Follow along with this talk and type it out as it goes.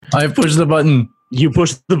I pushed the button. You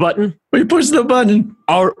pushed the button? We pushed the button.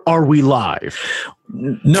 Are we live?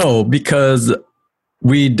 No, because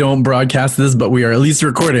we don't broadcast this, but we are at least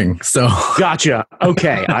recording. So Gotcha.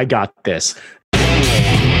 Okay, I got this.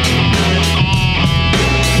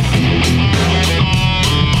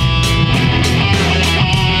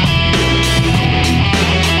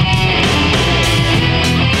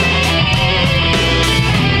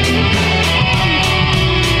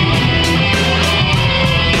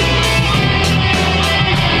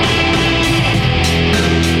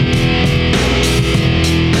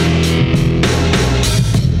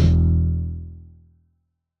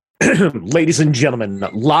 Ladies and gentlemen,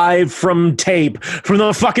 live from tape from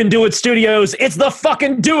the fucking Do It Studios, it's the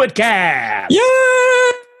fucking Do It Cast!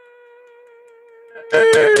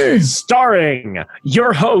 Yay! Starring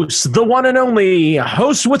your host, the one and only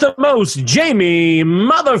host with the most, Jamie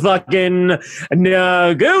motherfucking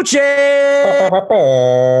Noguchi!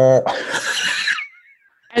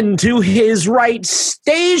 And to his right,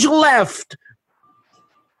 stage left,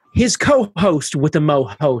 his co-host with the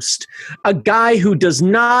mo-host, a guy who does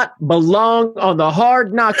not belong on the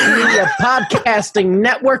Hard Knock Media Podcasting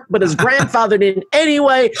Network, but is grandfathered in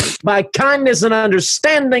anyway by kindness and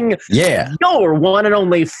understanding. Yeah. Your one and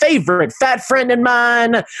only favorite fat friend and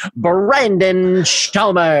mine, Brandon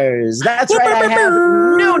Chalmers. That's right, I have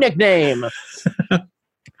no nickname.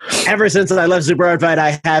 Ever since I left Super Art Fight,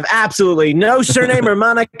 I have absolutely no surname or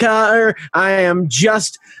moniker. I am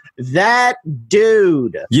just that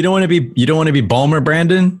dude. You don't want to be Balmer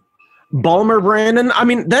Brandon? Balmer Brandon. I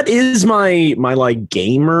mean, that is my like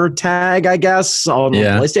gamer tag, I guess, on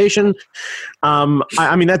PlayStation.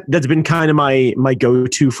 I mean that's been kind of my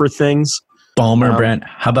go-to for things. Balmer Brandon.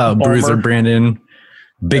 How about Balmer. Bruiser Brandon?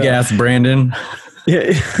 Big ass Brandon.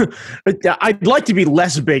 Yeah, I'd like to be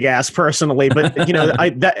less big ass personally, but you know,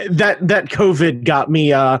 that COVID got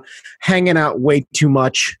me hanging out way too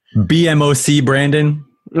much. BMOC Brandon.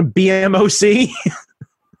 BMOC.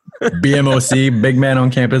 BMOC, big man on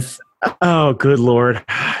campus. Oh, good Lord.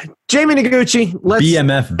 Jamie Noguchi, let's...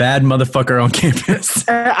 BMF, bad motherfucker on campus.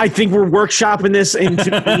 I think we're workshopping this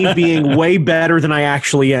into me being way better than I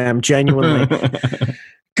actually am, genuinely.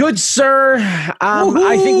 Good sir.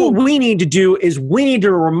 I think what we need to do is we need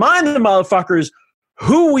to remind the motherfuckers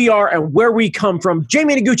who we are and where we come from.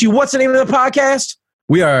 Jamie Noguchi, what's the name of the podcast?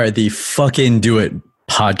 We are the fucking Do It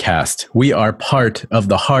Podcast. We are part of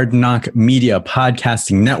the Hard Knock Media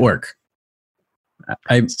Podcasting Network.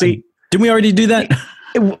 See, didn't we already do that?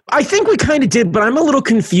 I think we kind of did, but I'm a little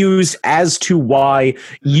confused as to why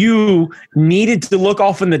you needed to look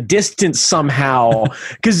off in the distance somehow,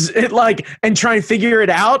 because it and try and figure it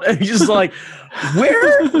out. And just like,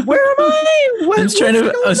 where am I? I was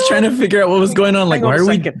trying to figure out what was going on. Like, why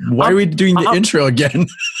are we doing the intro again?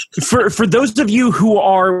 For those of you who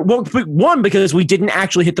are, well, one, because we didn't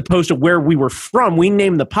actually hit the post of where we were from. We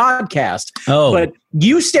named the podcast. Oh. But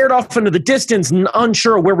you stared off into the distance,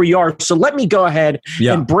 unsure of where we are. So let me go ahead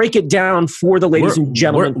and break it down for the ladies and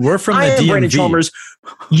gentlemen. We're from the DMV. I am Brandon Chalmers.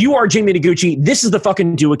 You are Jamie Noguchi. This is the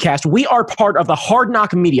fucking Do It Cast. We are part of the Hard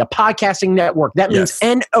Knock Media Podcasting Network. That means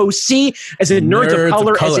NOC, as in Nerds of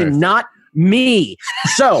Color, as in not me.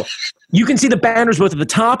 So you can see the banners both at the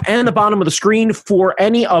top and the bottom of the screen for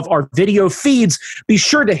any of our video feeds. Be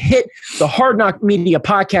sure to hit the Hard Knock Media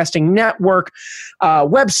Podcasting Network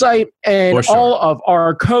website and all of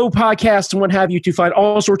our co-podcasts and what have you to find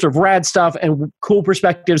all sorts of rad stuff and cool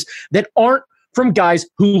perspectives that aren't from guys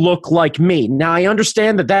who look like me. Now, I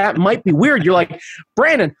understand that might be weird. You're like,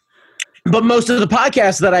 Brandon, but most of the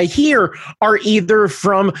podcasts that I hear are either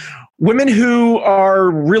from women who are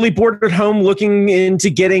really bored at home looking into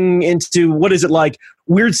getting into, what is it, like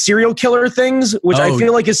weird serial killer things, which I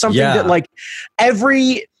feel like is something that like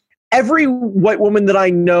every white woman that I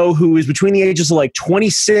know who is between the ages of like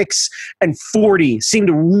 26 and 40 seem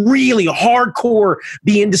to really hardcore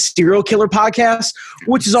be into serial killer podcasts,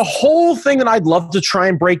 which is a whole thing that I'd love to try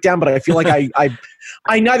and break down, but I feel like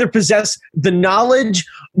I neither possess the knowledge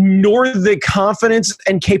nor the confidence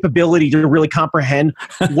and capability to really comprehend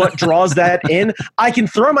what draws that in. I can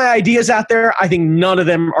throw my ideas out there. I think none of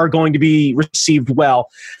them are going to be received well.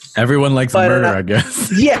 Everyone likes murder, I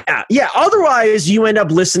guess. Yeah. Otherwise, you end up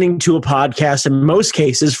listening to a podcast in most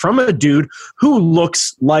cases from a dude who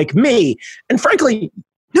looks like me. And frankly,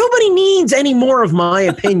 nobody needs any more of my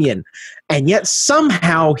opinion. And yet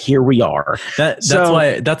somehow here we are. That's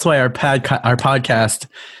why our podcast,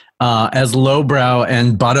 as lowbrow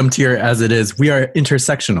and bottom tier as it is, we are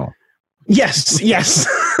intersectional. Yes.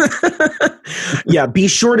 Yeah, be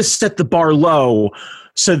sure to set the bar low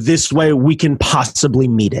so this way we can possibly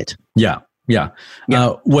meet it. Yeah. Yeah.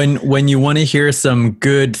 When you want to hear some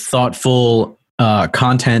good, thoughtful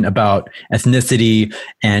content about ethnicity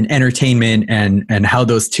and entertainment and how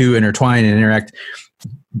those two intertwine and interact,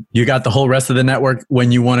 you got the whole rest of the network.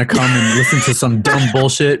 When you want to come and listen to some dumb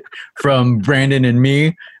bullshit from Brandon and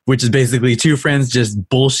me, which is basically two friends just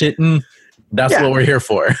bullshitting, that's what we're here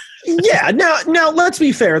for. Yeah. Now let's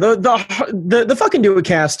be fair. The fucking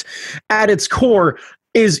DuoCast at its core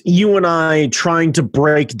is you and I trying to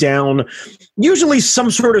break down usually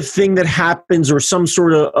some sort of thing that happens or some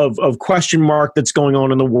sort of question mark that's going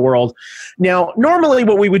on in the world. Now, normally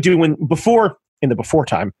what we would do in the before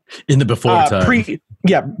time,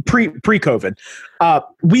 pre-COVID,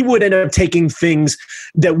 we would end up taking things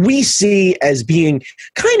that we see as being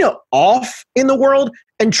kind of off in the world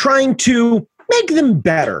and trying to make them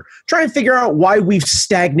better. Try and figure out why we've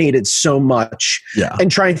stagnated so much and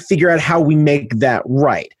try and figure out how we make that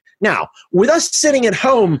right. Now, with us sitting at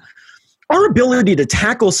home, our ability to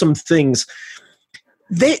tackle some things,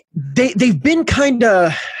 they've been kind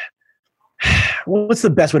of, what's the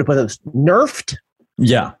best way to put this? Nerfed?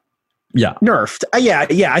 Yeah. Nerfed.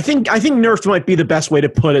 I think nerfed might be the best way to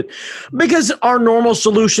put it, because our normal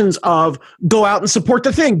solutions of go out and support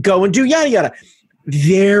the thing, go and do yada yada,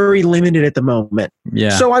 very limited at the moment.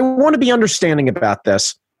 Yeah. So I want to be understanding about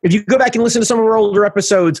this. If you go back and listen to some of our older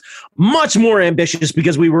episodes, much more ambitious,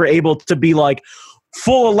 because we were able to be like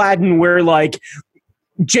full Aladdin, where like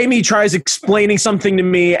Jamie tries explaining something to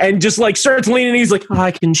me and just like starts leaning and he's like,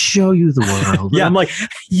 I can show you the world. Yeah. I'm like,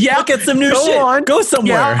 yeah, look at some new shit. Go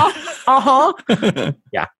somewhere. Yeah.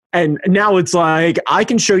 Yeah. And now it's like, I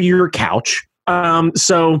can show you your couch.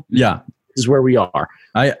 So yeah, this is where we are.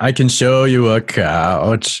 I can show you a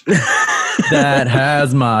couch that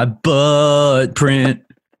has my butt print.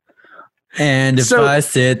 And if I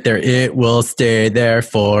sit there, it will stay there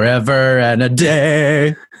forever and a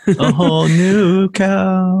day. A whole new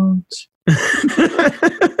couch.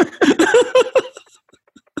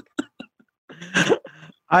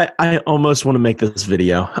 I almost want to make this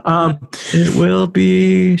video. It will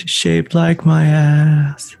be shaped like my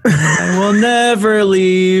ass. I will never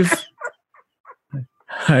leave.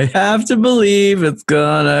 I have to believe it's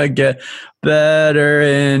gonna get better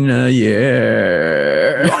in a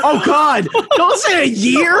year. Oh God! Don't say a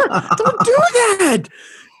year. Don't do that.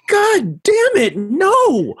 God damn it!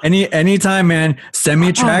 No. Anytime, man. Send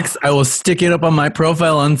me tracks. I will stick it up on my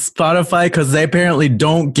profile on Spotify, because they apparently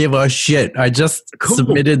don't give a shit. I just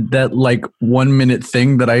submitted that like 1 minute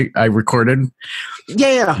thing that I recorded.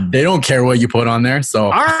 Yeah. They don't care what you put on there. So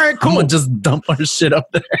all right, cool. I'm gonna just dump our shit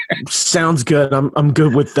up there. Sounds good. I'm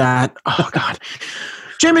good with that. Oh God.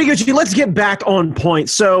 Jamie Noguchi, let's get back on point.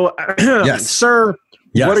 So, yes, sir.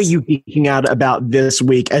 Yes. What are you geeking out about this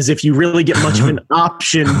week, as if you really get much of an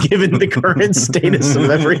option given the current status of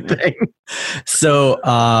everything? So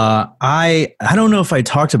I don't know if I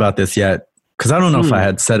talked about this yet, because I don't know if I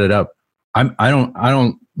had set it up. I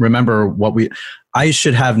don't remember I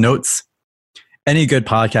should have notes. Any good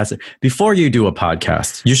podcaster, before you do a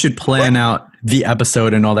podcast, you should plan out the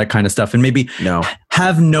episode and all that kind of stuff, and maybe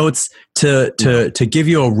have notes to give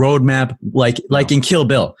you a roadmap, like in Kill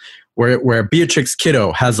Bill. Where Beatrix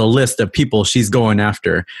Kiddo has a list of people she's going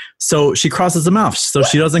after. So she crosses them off. So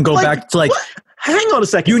she doesn't go back to like... What? Hang on a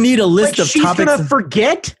second. You need a list of she's topics. She's going to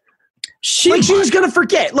forget? She's going to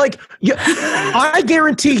forget. I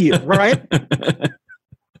guarantee you, right?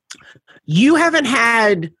 You haven't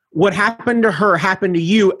had what happened to her happen to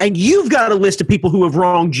you, and you've got a list of people who have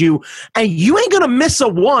wronged you, and you ain't going to miss a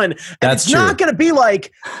one. That's true. It's not going to be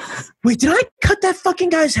like, wait, did I cut that fucking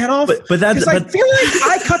guy's head off? But I feel like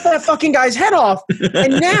I cut that fucking guy's head off,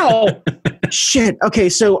 and now, shit. Okay,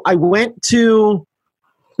 so I went to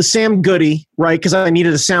the Sam Goody, right? Because I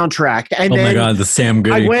needed a soundtrack, and then my God, the Sam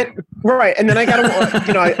Goody. I went right, and then I got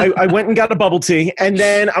I went and got a bubble tea, and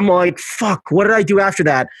then I'm like, fuck, what did I do after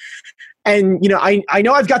that? And, I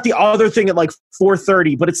know I've got the other thing at like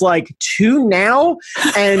 4:30, but it's like 2 now.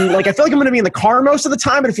 And like, I feel like I'm going to be in the car most of the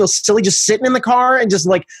time, but it feels silly just sitting in the car and just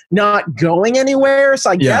like not going anywhere.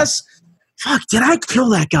 So I guess, fuck, did I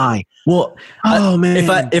kill that guy? Well,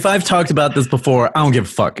 man. If I've talked about this before, I don't give a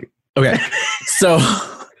fuck. Okay. So,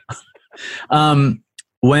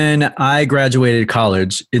 when I graduated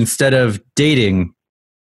college, instead of dating,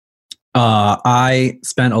 I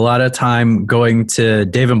spent a lot of time going to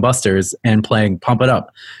Dave & Buster's and playing Pump It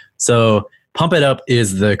Up. So Pump It Up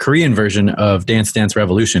is the Korean version of Dance Dance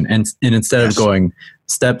Revolution. And instead of going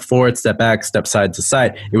step forward, step back, step side to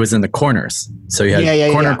side, it was in the corners. So you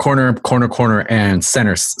had corner, and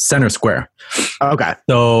center square. Okay.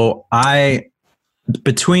 So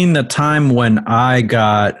between the time when I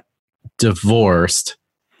got divorced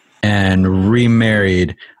and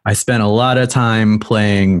remarried, I spent a lot of time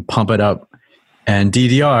playing Pump It Up and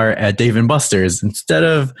DDR at Dave & Buster's instead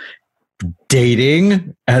of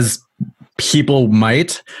dating, as people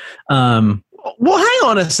might. Well, hang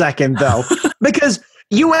on a second, though, because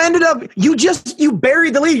you ended up, you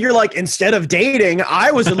buried the lead. You're like, instead of dating,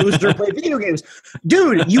 I was a loser who played video games.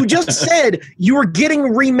 Dude, you just said you were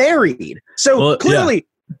getting remarried. So clearly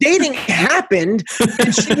dating happened,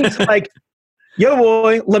 and she was like, yo,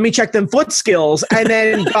 boy, let me check them foot skills, and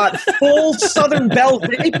then got full Southern Belle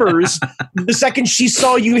vapors the second she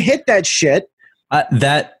saw you hit that shit.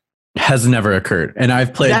 That has never occurred, and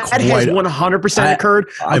I've played that has 100% occurred.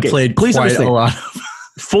 I played quite a lot of.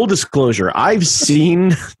 Full disclosure, I've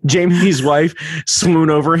seen Jamie's wife swoon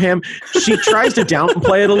over him. She tries to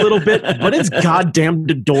downplay it a little bit, but it's goddamn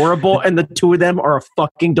adorable, and the two of them are a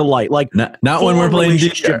fucking delight. Like not when we're playing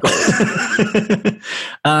DDR.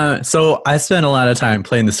 So I spent a lot of time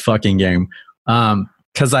playing this fucking game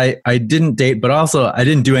because I didn't date, but also I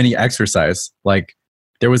didn't do any exercise. Like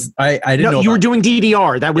there was I didn't know you were doing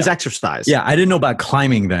DDR. That was exercise. Yeah, I didn't know about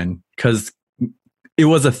climbing then because it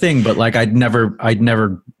was a thing, but like I'd never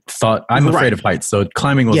thought. I'm afraid of heights, so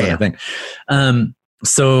climbing wasn't a thing.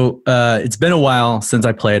 So it's been a while since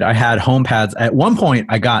I played. I had home pads. At one point,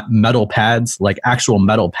 I got metal pads, like actual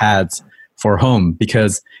metal pads for home,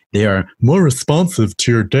 because they are more responsive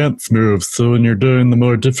to your dance moves. So when you're doing the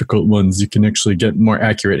more difficult ones, you can actually get more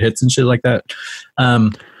accurate hits and shit like that. I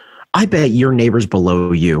bet your neighbors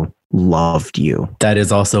below you loved you. That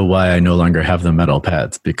is also why I no longer have the metal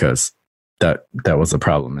pads, because that was a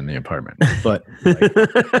problem in the apartment. But like,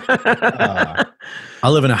 I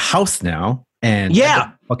live in a house now, and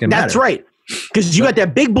that's right. Because you got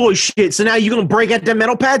that big boy shit. So now you're gonna break out the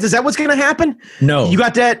metal pads. Is that what's gonna happen? No, you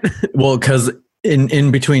got that. Well, because in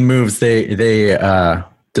between moves, they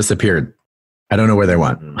disappeared. I don't know where they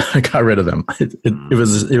went. I got rid of them. It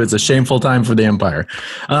was a shameful time for the Empire.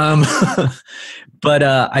 But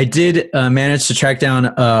I did manage to track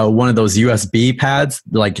down one of those USB pads,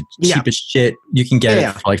 like cheapest shit. You can get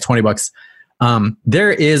it for like $20.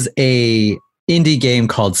 There is a indie game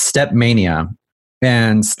called Step Mania,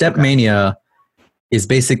 and Step Mania is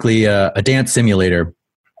basically a dance simulator,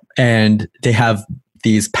 and they have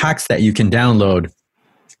these packs that you can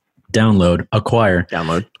acquire.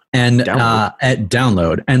 And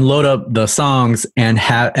download and load up the songs,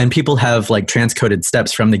 and people have like transcoded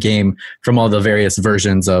steps from the game, from all the various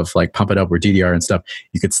versions of like Pump It Up or DDR and stuff.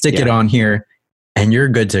 You could stick it on here and you're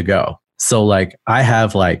good to go. So like I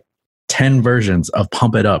have like 10 versions of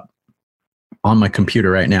Pump It Up on my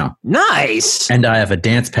computer right now. Nice. And I have a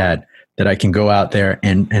dance pad that I can go out there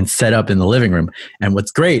and set up in the living room. And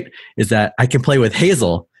what's great is that I can play with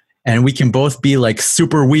Hazel, and we can both be like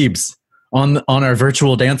super weebs on our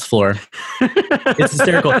virtual dance floor. It's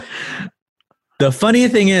hysterical. The funny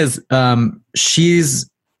thing is, her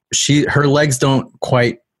legs don't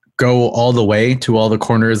quite go all the way to all the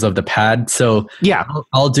corners of the pad. So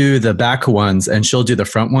I'll do the back ones and she'll do the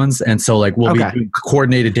front ones. And so like we'll be doing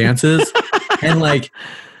coordinated dances. And like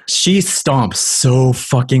she stomps so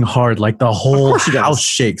fucking hard, like the whole house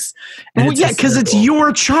shakes. And because it's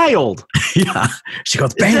your child. She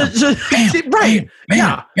goes bam, bam, right,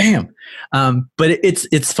 bam, bam. But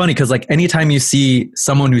it's funny because like anytime you see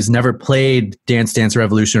someone who's never played Dance Dance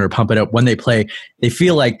Revolution or Pump It Up, when they play, they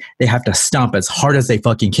feel like they have to stomp as hard as they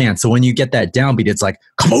fucking can. So when you get that downbeat, it's like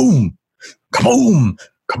kaboom, kaboom,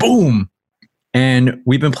 kaboom. And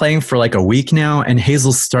we've been playing for like a week now, and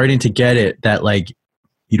Hazel's starting to get it that like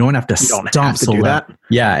you don't have to stomp so loud.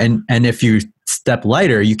 Yeah, and if you step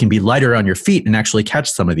lighter, you can be lighter on your feet and actually catch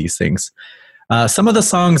some of these things. Some of the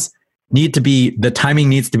songs the timing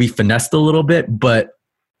needs to be finessed a little bit, but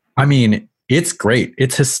I mean, it's great.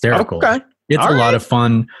 It's hysterical. Okay. It's a lot of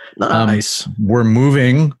fun. Nice. We're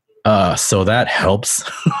moving, so that helps.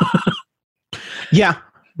 Yeah.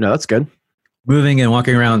 No, that's good. Moving and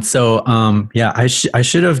walking around. So, I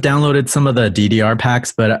should have downloaded some of the DDR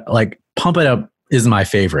packs, but like Pump It Up is my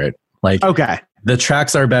favorite. Like, the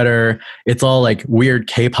tracks are better. It's all like weird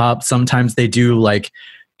K-pop. Sometimes they do like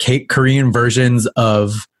Korean versions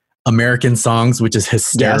of American songs, which is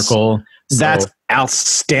hysterical. Yes, that's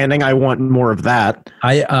outstanding. I want more of that.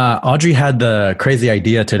 Audrey had the crazy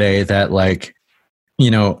idea today that like,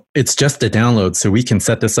 it's just a download, so we can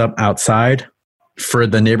set this up outside for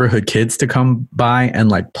the neighborhood kids to come by and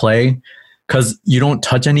like play, because you don't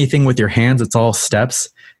touch anything with your hands. It's all steps.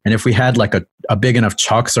 And if we had like a big enough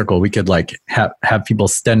chalk circle, we could like have people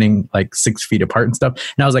standing like 6 feet apart and stuff.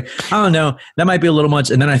 And I was like, I don't know, that might be a little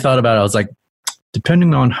much. And then I thought about it. I was like,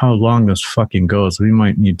 depending on how long this fucking goes, we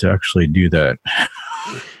might need to actually do that.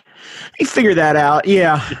 He figured that out.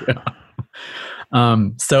 Yeah.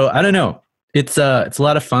 So I don't know. It's a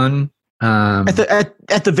lot of fun. At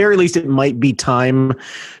the very least, it might be time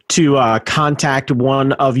to contact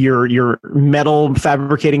one of your metal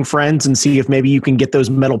fabricating friends and see if maybe you can get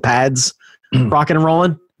those metal pads rocking and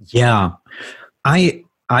rolling. Yeah. I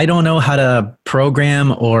don't know how to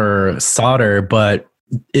program or solder, but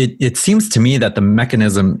it seems to me that the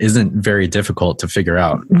mechanism isn't very difficult to figure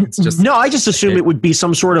out. It's just I just assume it would be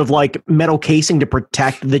some sort of like metal casing to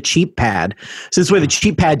protect the cheap pad. So this way the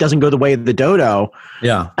cheap pad doesn't go the way of the Dodo.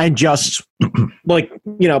 Yeah. And just like,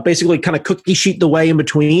 basically kind of cookie sheet the way in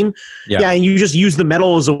between. Yeah. And you just use the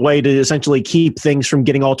metal as a way to essentially keep things from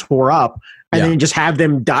getting all tore up and then just have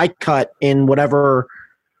them die cut in whatever.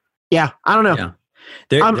 Yeah. I don't know. Yeah.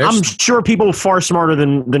 I'm sure people far smarter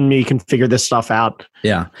than me can figure this stuff out.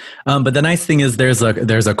 Yeah, but the nice thing is there's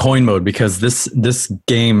a coin mode because this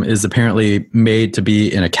game is apparently made to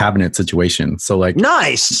be in a cabinet situation. So like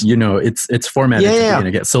nice, it's formatted to be in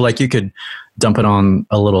a game. So like you could dump it on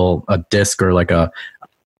a disc or like a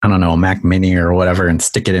Mac Mini or whatever and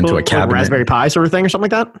stick it into a cabinet. Raspberry Pi sort of thing or something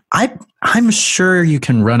like that? I'm sure you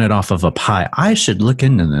can run it off of a Pi. I should look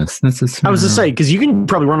into this. I was to say, because you can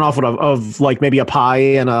probably run off of like maybe a Pi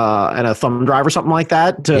and a thumb drive or something like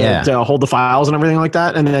that to hold the files and everything like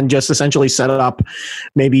that. And then just essentially set it up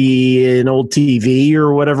maybe an old TV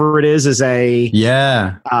or whatever it is as a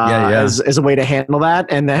as a way to handle that.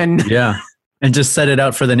 And then and just set it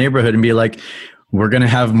out for the neighborhood and be like, we're going to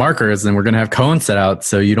have markers and we're going to have cones set out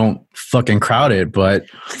so you don't fucking crowd it. But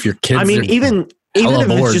if your kids, even if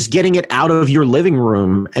it's just getting it out of your living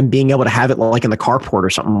room and being able to have it like in the carport or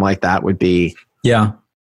something like that would be. Yeah.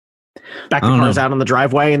 Back the cars out on the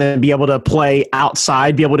driveway and then be able to play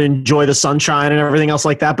outside, be able to enjoy the sunshine and everything else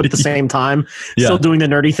like that. But at the same time, still doing the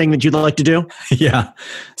nerdy thing that you'd like to do. Yeah.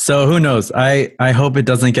 So who knows? I hope it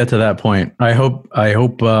doesn't get to that point. I hope,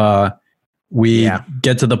 we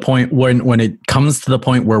get to the point when it comes to the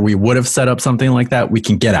point where we would have set up something like that, we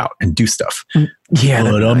can get out and do stuff. Yeah,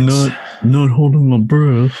 but I'm not holding my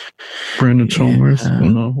breath. Brandon Chalmers.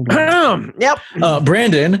 Yep.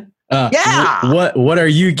 Brandon. What are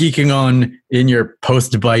you geeking on in your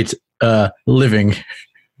post-bite living?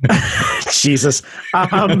 Jesus.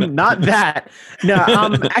 Not that. No.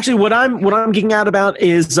 Actually, what I'm geeking out about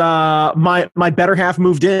is my better half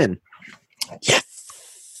moved in. Yes.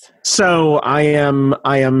 So I am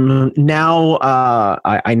now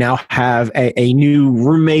I now have a new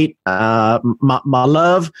roommate, my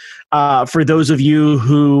love. For those of you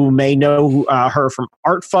who may know her from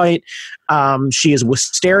Art Fight, she is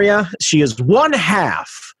Wisteria. She is one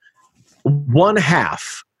half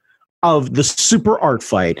of the Super Art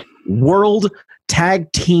Fight World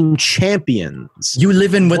Tag Team Champions. You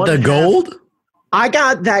living with the gold? I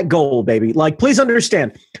got that goal, baby. Like, please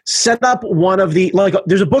understand, set up one of the, like,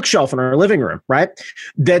 there's a bookshelf in our living room, right?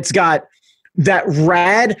 That's got that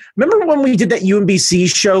rad. Remember when we did that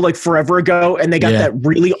UMBC show like forever ago and they got that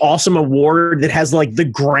really awesome award that has like the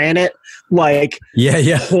granite, like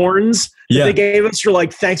horns that they gave us for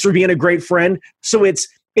like, thanks for being a great friend. So it's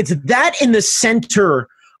that in the center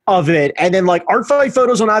of it. And then like Art Fight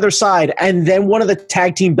photos on either side. And then one of the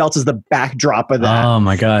tag team belts is the backdrop of that. Oh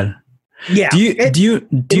my God. Yeah. Do you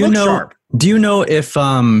know if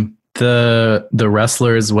the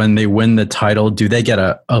wrestlers, when they win the title, do they get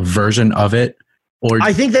a version of it? Or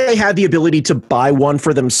I think they have the ability to buy one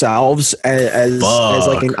for themselves as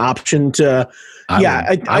like an option to.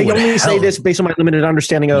 I only say this based on my limited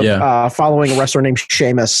understanding of following a wrestler named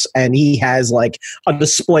Sheamus, and he has like a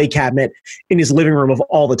display cabinet in his living room of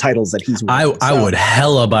all the titles that he's won. I would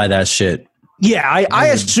hella buy that shit. Yeah, I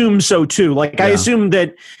assume so too. Like I assume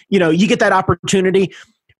that, you get that opportunity,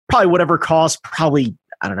 probably whatever costs, probably,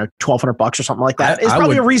 I don't know, $1,200 or something like that. It's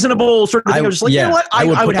probably a reasonable sort of thing. I'm just like, you know what? I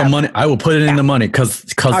would put the money. I would put it in the money because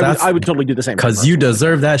I would totally do the same. Because you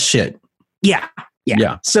deserve that shit. Yeah.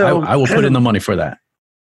 So I will put in the money for that.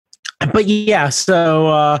 But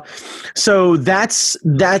so that's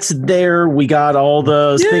there. We got all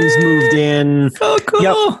those things moved in. So cool.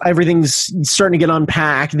 Yep, everything's starting to get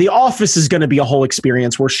unpacked. The office is going to be a whole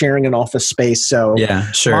experience. We're sharing an office space, so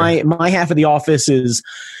sure. My half of the office is,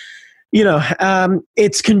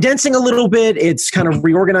 it's condensing a little bit. It's kind of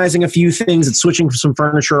reorganizing a few things. It's switching some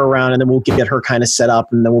furniture around, and then we'll get her kind of set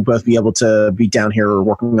up, and then we'll both be able to be down here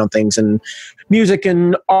working on things and music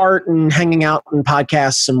and art and hanging out and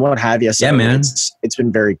podcasts and what have you. So man. It's been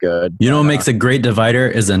very good. You know what makes a great divider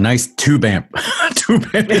is a nice tube amp. Tube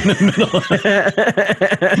amp in the middle.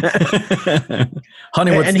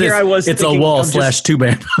 Honey, what's this? It's a wall / tube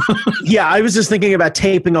amp. Yeah, I was just thinking about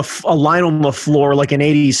taping a line on the floor like an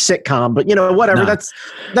 80s sitcom Tom, but whatever.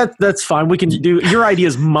 Nah. That's fine. We can do. Your idea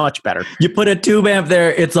is much better. You put a tube amp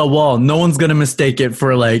there, it's a wall. No one's gonna mistake it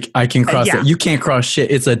for like I can cross it. You can't cross shit.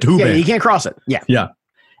 It's a tube amp. You can't cross it. Yeah. Yeah.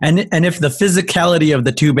 And if the physicality of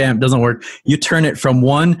the tube amp doesn't work, you turn it from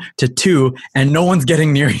 1 to 2 and no one's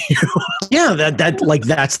getting near you. Yeah,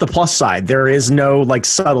 that's the plus side. There is no like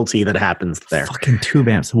subtlety that happens there. Fucking tube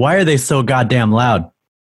amps. Why are they so goddamn loud?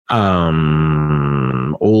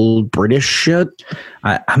 Old British shit.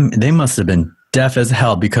 They must have been deaf as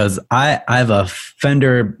hell because I have a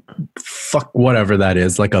Fender, fuck whatever that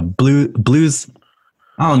is, like a blues.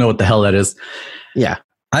 I don't know what the hell that is. Yeah.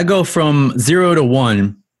 I go from 0 to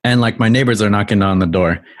 1 and like my neighbors are knocking on the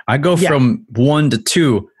door. I go from 1 to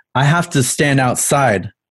 2. I have to stand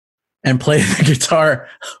outside and play the guitar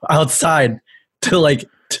outside to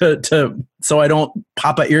so I don't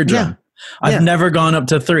pop an eardrum. Yeah. I've never gone up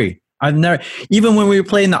to 3. I've never, even when we were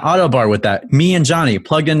playing the auto bar with that, me and Johnny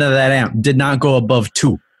plugged into that amp, did not go above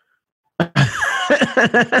 2.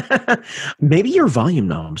 Maybe your volume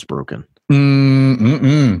knob's broken.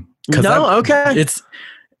 No, okay.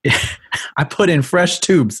 I put in fresh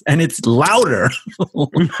tubes and it's louder.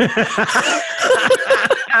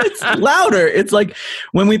 It's louder. It's like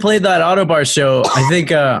when we played that auto bar show, I think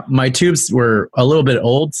my tubes were a little bit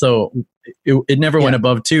old, so it never went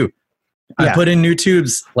above 2. I put in new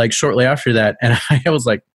tubes like shortly after that, and I was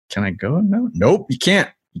like, "Can I go? No, nope, you can't.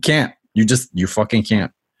 You can't. You fucking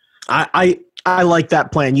can't." I like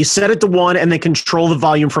that plan. You set it to 1 and then control the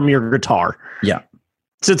volume from your guitar. Yeah.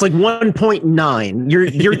 So it's like 1.9.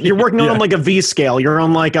 You're working on like a V scale. You're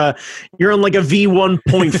on like a V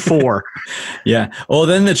 1.4. Yeah. Well,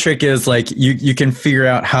 then the trick is like you can figure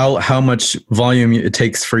out how much volume it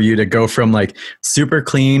takes for you to go from like super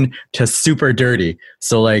clean to super dirty.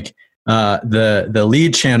 So like the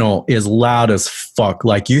lead channel is loud as fuck.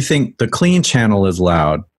 Like you think the clean channel is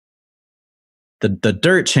loud. The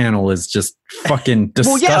dirt channel is just fucking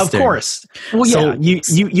disgusting. Well, yeah, of course. Well, so,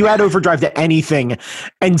 you add overdrive to anything,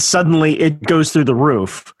 and suddenly it goes through the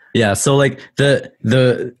roof. Yeah, so like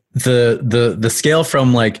the scale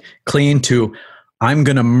from like clean to I'm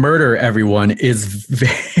gonna murder everyone is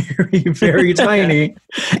very very tiny,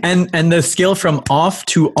 and the scale from off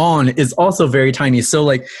to on is also very tiny. So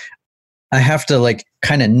like I have to like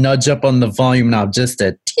kind of nudge up on the volume knob just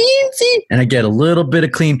a teensy, and I get a little bit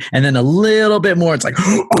of clean, and then a little bit more. It's like,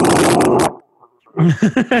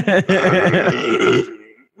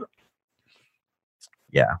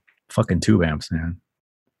 yeah, fucking tube amps, man.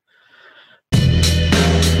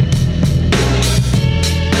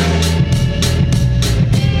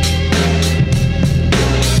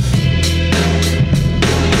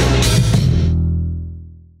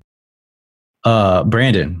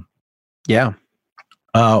 Brandon. Yeah.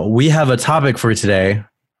 We have a topic for today.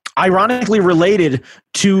 Ironically related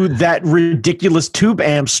to that ridiculous tube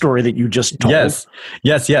amp story that you just told.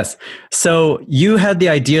 Yes. So you had the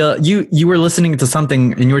idea, you were listening to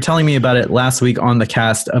something and you were telling me about it last week on the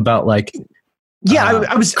cast about like,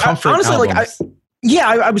 I was honestly albums.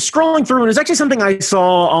 I was scrolling through and it's actually something I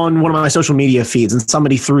saw on one of my social media feeds and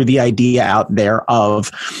somebody threw the idea out there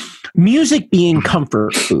of music being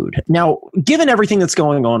comfort food. Now, given everything that's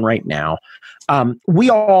going on right now, we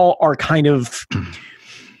all are kind of,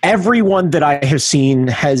 everyone that I have seen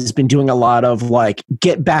has been doing a lot of like,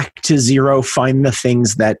 get back to zero, find the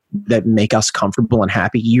things that make us comfortable and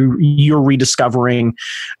happy. You're rediscovering,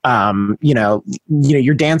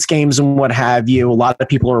 your dance games and what have you. A lot of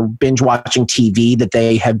people are binge watching TV that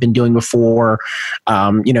they have been doing before.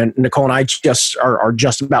 Nicole and I are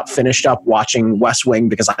just about finished up watching West Wing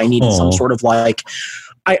because I needed some sort of like,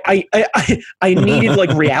 I needed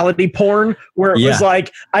like reality porn where it was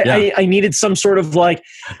like I needed some sort of like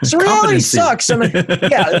so reality sucks. I mean,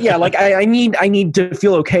 like I need to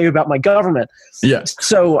feel okay about my government. Yeah.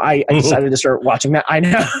 So I decided to start watching that. I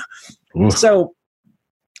know. So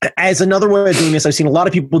as another way of doing this, I've seen a lot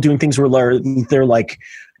of people doing things where they're like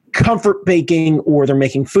comfort baking, or they're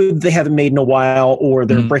making food they haven't made in a while, or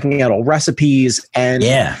they're breaking out old recipes. And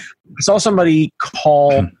I saw somebody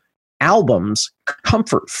call albums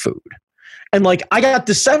comfort food, and like I got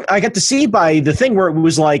to see by the thing where it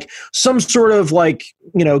was like some sort of like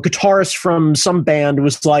guitarist from some band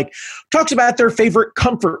was like talks about their favorite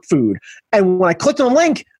comfort food, and when I clicked on the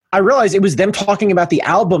link I realized it was them talking about the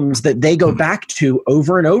albums that they go back to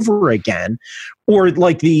over and over again, or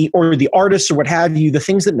like the artists or what have you, the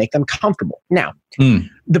things that make them comfortable. Now,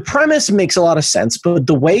 the premise makes a lot of sense, but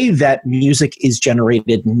the way that music is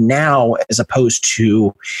generated now, as opposed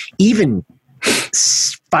to even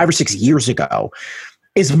 5 or 6 years ago,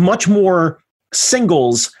 is much more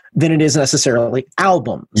singles than it is necessarily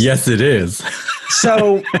albums. Yes, it is.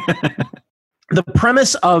 So the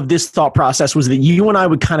premise of this thought process was that you and I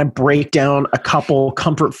would kind of break down a couple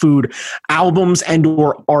comfort food albums and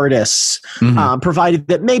or artists, provided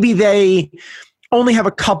that maybe they only have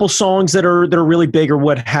a couple songs that are really big or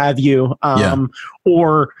what have you,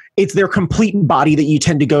 or it's their complete body that you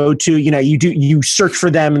tend to go to. You know, you search for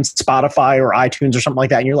them in Spotify or iTunes or something like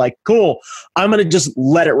that, and you're like, cool, I'm going to just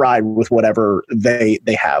let it ride with whatever they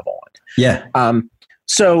have on. Yeah.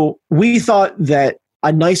 So we thought that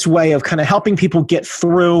a nice way of kind of helping people get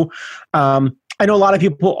through. I know a lot of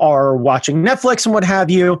people are watching Netflix and what have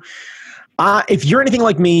you. If you're anything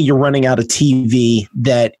like me, you're running out of TV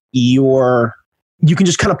that you can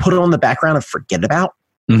just kind of put it on the background and forget about.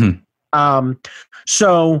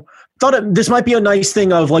 So thought this might be a nice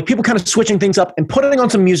thing of like people kind of switching things up and putting on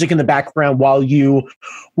some music in the background while you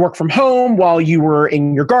work from home, while you were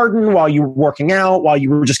in your garden, while you were working out, while you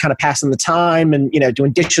were just kind of passing the time and, you know,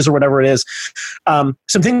 doing dishes or whatever it is. Some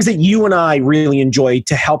things that you and I really enjoy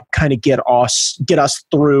to help kind of get us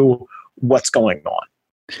through what's going on.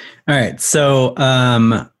 All right. So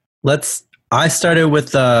I started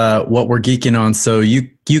with what we're geeking on. So you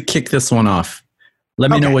kick this one off. Let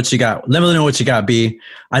me know what you got. Let me know what you got, B.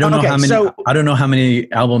 I don't know how many. So, I don't know how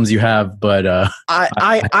many albums you have, but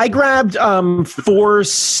I grabbed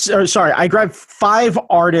I grabbed 5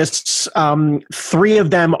 artists. 3 of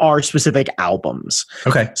them are specific albums.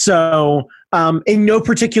 Okay. So in no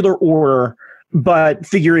particular order, but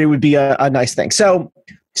figure it would be a nice thing. So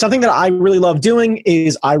something that I really love doing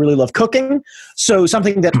is I really love cooking. So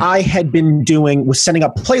something that I had been doing was setting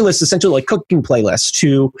up playlists, essentially like cooking playlists,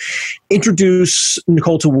 to introduce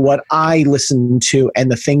Nicole to what I listen to and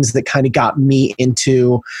the things that kind of got me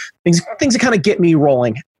into things that kind of get me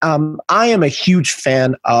rolling. I am a huge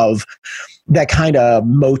fan of that kind of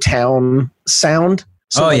Motown sound.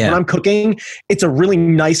 So when I'm cooking, it's a really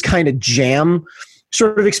nice kind of jam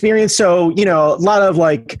sort of experience. So, you know, a lot of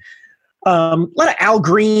Al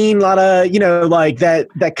Green, a lot of, you know, like that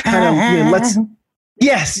kind of,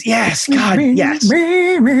 yes, God, yes.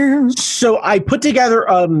 So I put together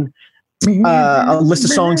a list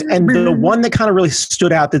of songs, and the one that kind of really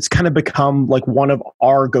stood out that's kind of become like one of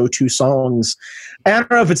our go-to songs. I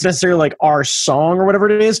don't know if it's necessarily like our song or whatever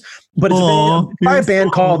it is, but it's by a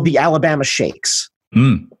band called the Alabama Shakes.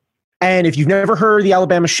 And if you've never heard the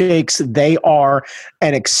Alabama Shakes, they are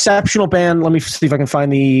an exceptional band. Let me see if I can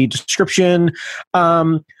find the description.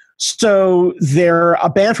 So they're a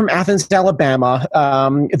band from Athens, Alabama.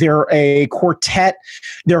 They're a quartet.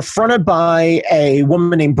 They're fronted by a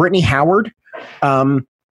woman named Brittany Howard. And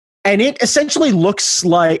it essentially looks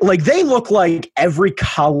like they look like every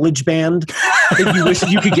college band that you wish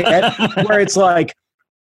you could get, where it's like,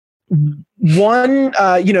 one,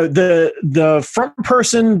 the front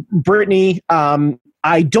person, Brittany,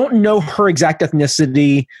 I don't know her exact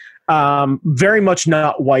ethnicity. Very much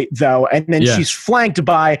not white, though. And then she's flanked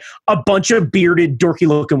by a bunch of bearded,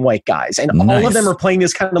 dorky-looking white guys. And all of them are playing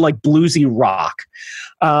this kind of like bluesy rock.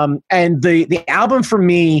 And the album for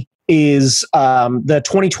me is the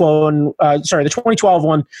 2012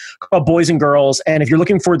 one called Boys and Girls. And if you're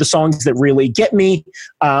looking for the songs that really get me,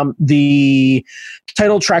 the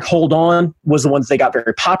title track Hold On was the one that they got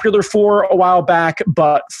very popular for a while back.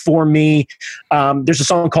 But for me, there's a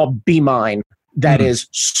song called Be Mine that is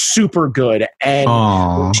super good.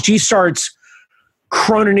 And she starts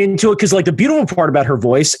croning into it, because like the beautiful part about her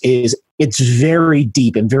voice is it's very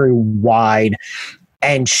deep and very wide.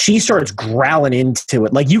 And she starts growling into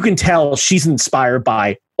it. Like you can tell she's inspired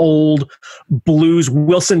by old blues,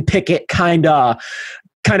 Wilson Pickett kind of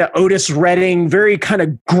Otis Redding, very kind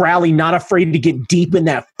of growly, not afraid to get deep in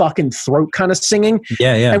that fucking throat kind of singing.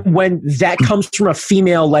 Yeah. And when that comes from a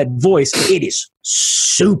female-led voice, it is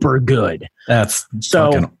super good. That's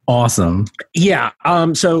fucking awesome. Yeah.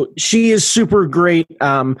 So she is super great.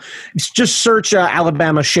 Just search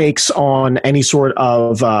Alabama Shakes on any sort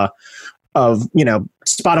of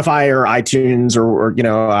Spotify or iTunes or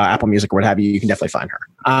Apple Music or what have you. You can definitely find her.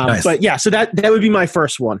 Nice. But yeah, so that would be my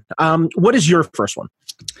first one. What is your first one?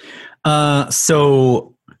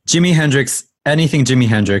 So Jimi Hendrix, anything Jimi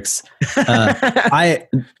Hendrix.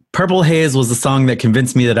 Purple Haze was the song that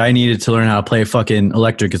convinced me that I needed to learn how to play fucking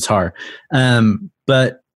electric guitar.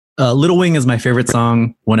 But Little Wing is my favorite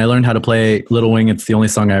song. When I learned how to play Little Wing, it's the only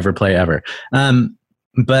song I ever play ever.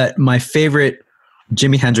 But my favorite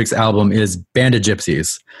Jimi Hendrix album is Band of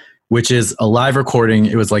Gypsies, which is a live recording.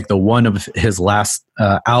 It was like the one of his last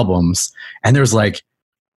albums. And there's like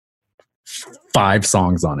 5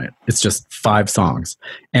 songs on it. It's just 5 songs.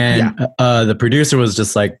 And the producer was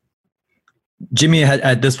just like, Jimmy had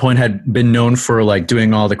at this point had been known for like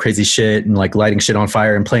doing all the crazy shit and like lighting shit on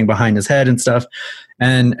fire and playing behind his head and stuff.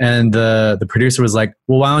 And the producer was like,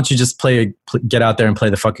 well, why don't you just get out there and play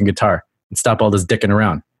the fucking guitar and stop all this dicking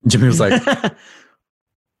around? And Jimmy was like,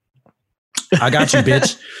 I got you,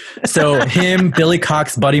 bitch. So him, Billy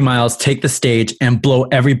Cox, Buddy Miles take the stage and blow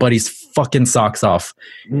everybody's fucking socks off.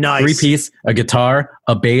 Nice. 3-piece, a guitar,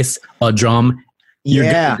 a bass, a drum. You're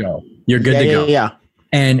good to go. You're good to go. Yeah.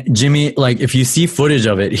 And Jimmy, like, if you see footage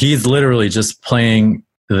of it, he's literally just playing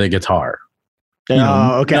the guitar.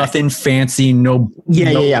 Okay. Nothing fancy, no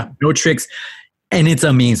tricks. And it's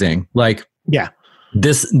amazing. Like,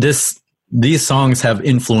 these songs have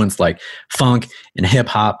influenced like funk and hip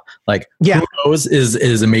hop. Like, Who Knows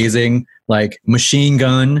is amazing. Like, Machine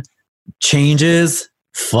Gun, Changes,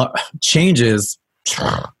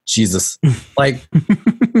 Jesus. Like,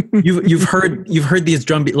 you've heard these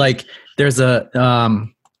drum beats. Like, there's a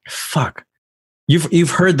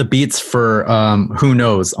You've heard the beats for Who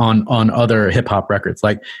Knows on other hip hop records.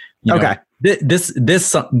 Like,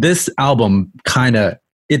 this album kind of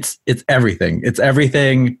it's everything. It's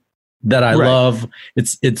everything that I love.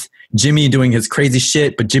 It's Jimmy doing his crazy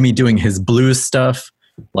shit, but Jimmy doing his blues stuff.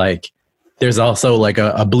 Like, there's also like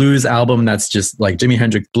a blues album that's just like Jimi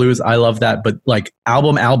Hendrix blues. I love that. But like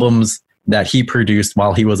albums that he produced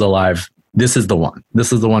while he was alive, this is the one.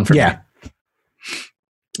 This is the one for me.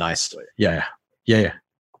 Nice. Yeah.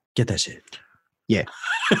 Get that shit. Yeah.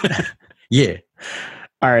 Yeah.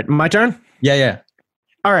 All right. My turn? Yeah.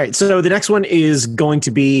 All right. So the next one is going to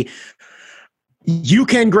be, you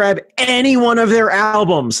can grab any one of their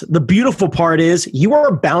albums. The beautiful part is you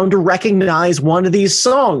are bound to recognize one of these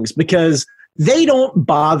songs because they don't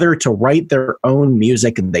bother to write their own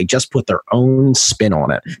music. They just put their own spin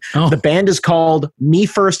on it. Oh. The band is called Me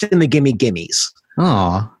First and the Gimme Gimmes.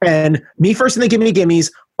 Oh. And Me First and the Gimme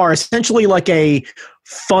Gimmes are essentially like a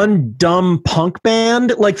fun, dumb punk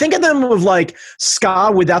band. Like, think of them of like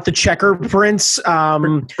ska without the checker prints,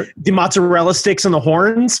 the mozzarella sticks and the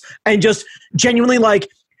horns, and just genuinely like,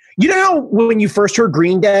 you know, when you first heard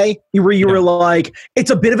Green Day, you were like, it's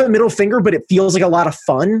a bit of a middle finger, but it feels like a lot of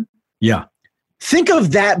fun. Yeah. Think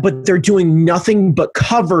of that, but they're doing nothing but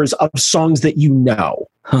covers of songs that you know.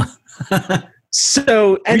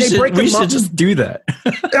 So, and they break them up. We should just do that.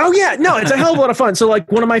 Oh yeah, no, it's a hell of a lot of fun. So, like,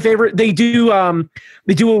 one of my favorite, they do an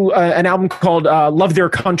album called "Love Their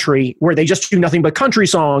Country," where they just do nothing but country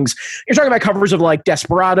songs. You're talking about covers of like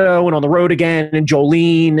 "Desperado" and "On the Road Again" and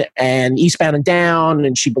 "Jolene" and "Eastbound and Down"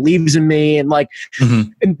 and "She Believes in Me," and like,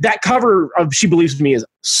 and that cover of "She Believes in Me" is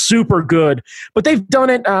super good. But they've done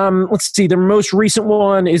it. Let's see, their most recent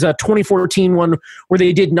one is a 2014 one where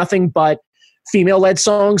they did nothing but female-led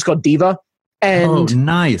songs called "Diva." And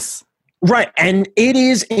nice. Right. And it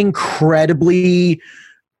is incredibly,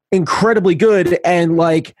 incredibly good. And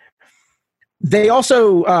like, they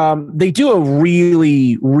also, they do a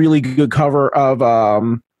really, really good cover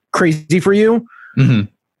of Crazy for You.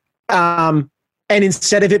 Mm-hmm. And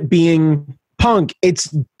instead of it being punk,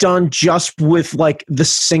 it's done just with like the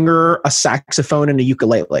singer, a saxophone, and a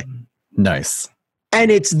ukulele. Nice.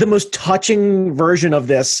 And it's the most touching version of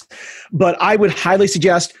this. But I would highly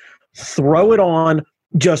suggest throw it on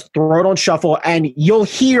shuffle, and you'll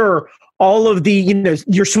hear all of the, you know,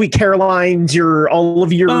 your Sweet Carolines, all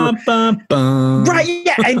of your right,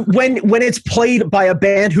 yeah. And when it's played by a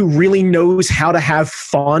band who really knows how to have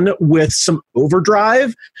fun with some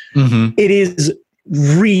overdrive, it is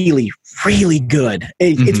really, really good.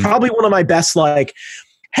 It's probably one of my best. Like,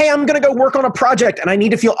 hey, I'm gonna go work on a project, and I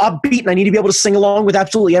need to feel upbeat, and I need to be able to sing along with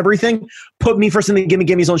absolutely everything. Put Me First and the Gimme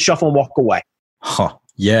Gimmes on shuffle and walk away. Huh.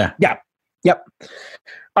 Yeah. Yep.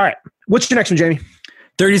 All right. What's your next one, Jamie?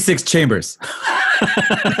 36 Chambers.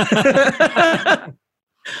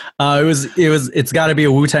 It's got to be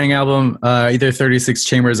a Wu-Tang album, either 36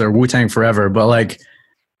 Chambers or Wu-Tang Forever. But like,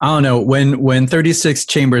 I don't know, when 36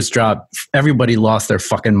 Chambers dropped, everybody lost their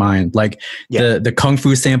fucking mind. Like the Kung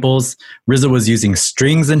Fu samples, RZA was using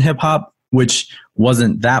strings in hip hop, which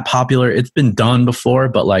wasn't that popular. It's been done before,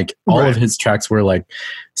 but like all of his tracks were like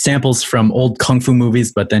samples from old Kung Fu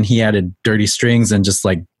movies, but then he added dirty strings and just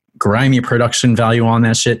like grimy production value on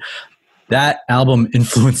that shit. That album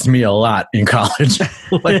influenced me a lot in college.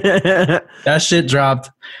 Like, that shit dropped.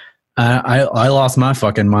 I lost my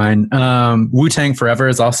fucking mind. Wu-Tang Forever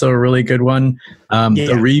is also a really good one.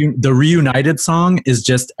 The Reunited song is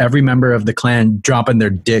just every member of the clan dropping their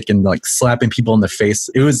dick and like slapping people in the face.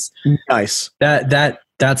 It was nice. That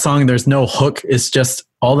song, there's no hook. It's just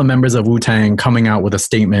all the members of Wu-Tang coming out with a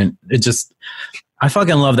statement. I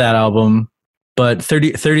fucking love that album. But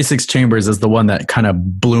 36 Chambers is the one that kind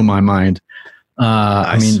of blew my mind. Nice.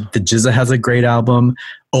 I mean, the GZA has a great album.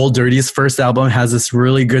 Old Dirty's first album has this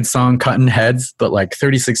really good song, Cutting Heads, but like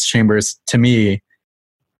 36 Chambers, to me,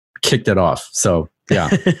 kicked it off. So, yeah.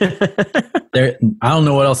 I don't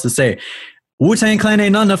know what else to say. Wu-Tang Clan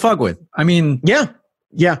ain't nothing to fuck with. I mean... Yeah.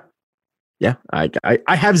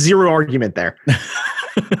 I have zero argument there.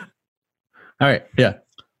 All right, yeah.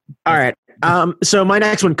 All right. So my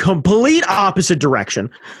next one, complete opposite direction.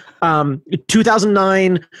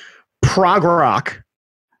 2009 prog rock.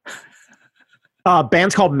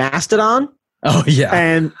 Band's called Mastodon. Oh, yeah.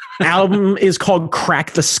 And album is called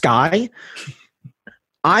Crack the Sky.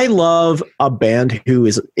 I love a band who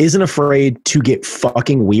isn't afraid to get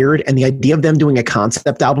fucking weird. And the idea of them doing a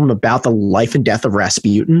concept album about the life and death of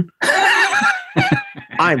Rasputin,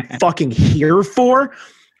 I'm fucking here for.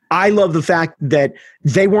 I love the fact that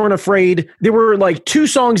they weren't afraid. There were like two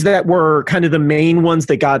songs that were kind of the main ones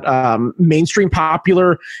that got mainstream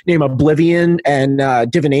popular, named Oblivion and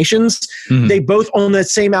Divinations. Mm-hmm. They both on that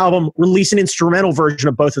same album release an instrumental version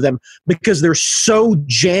of both of them because they're so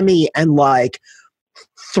jammy and like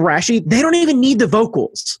thrashy. They don't even need the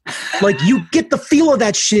vocals. Like you get the feel of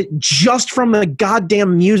that shit just from the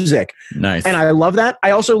goddamn music. Nice. And I love that.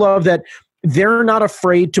 I also love that they're not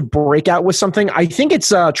afraid to break out with something. I think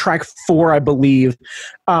it's track 4, I believe.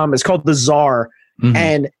 It's called The Czar. Mm-hmm.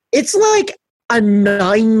 And it's like a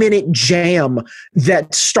 9-minute jam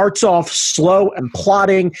that starts off slow and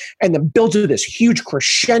plotting and then builds to this huge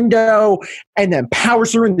crescendo and then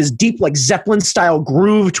powers through in this deep, like Zeppelin-style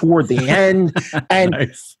groove toward the end. And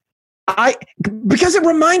nice. Because it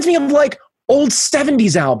reminds me of like old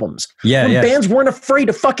 70s albums. Yeah. Bands weren't afraid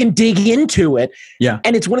to fucking dig into it. Yeah.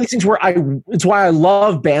 And it's one of these things where it's why I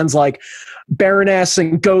love bands like Baroness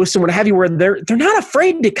and Ghost and what have you, where they're not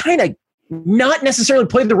afraid to kind of not necessarily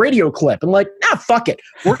play the radio clip and like, fuck it.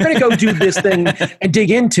 We're going to go do this thing and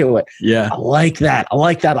dig into it. Yeah. I like that. I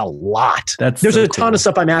like that a lot. There's so a ton of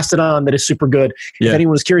stuff on Mastodon that is super good. Yeah. If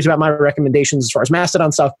anyone is curious about my recommendations as far as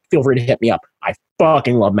Mastodon stuff, feel free to hit me up. I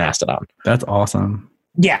fucking love Mastodon. That's awesome.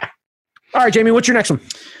 Yeah. All right, Jamie, what's your next one?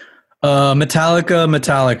 Metallica.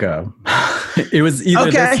 It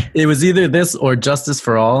was either this or Justice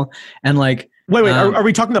for All. And like, wait, are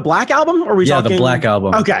we talking the Black Album? Or are we talking the Black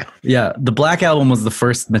Album? Okay. Yeah, the Black Album was the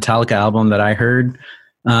first Metallica album that I heard.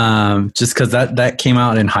 Just because that came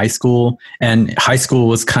out in high school, and high school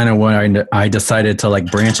was kind of when I decided to like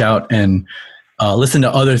branch out and listen to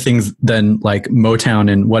other things than like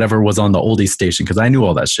Motown and whatever was on the oldies station, because I knew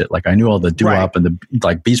all that shit. Like I knew all the doo-wop and the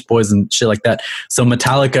like Beach Boys and shit like that. So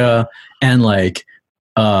Metallica and like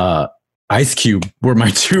Ice Cube were my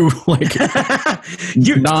two like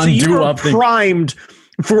non-doo-wop things. Primed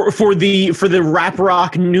for the rap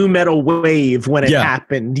rock new metal wave when it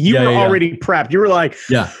happened. You were already prepped. You were like,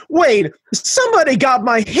 wait, somebody got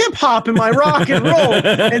my hip hop and my rock and roll,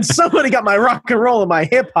 and somebody got my rock and roll and my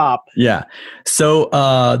hip hop. Yeah. So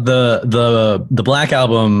the Black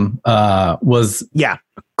Album was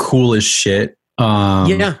cool as shit. I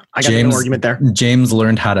got no argument there. James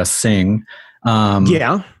learned how to sing.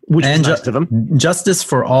 Which is nice of him. Justice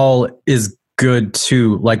for All is good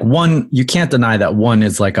too. Like one, you can't deny that one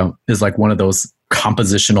is like one of those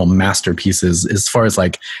compositional masterpieces as far as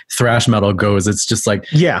like thrash metal goes. It's just like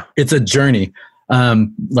it's a journey.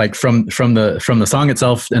 Like from the song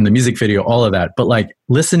itself and the music video, all of that. But like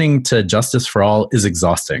listening to Justice for All is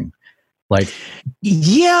exhausting. Like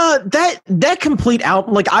that complete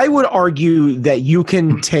album. Like I would argue that you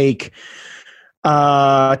can take Kill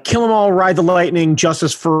 'Em All, Ride the Lightning,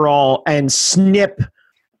 Justice for All, and snip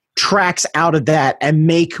tracks out of that and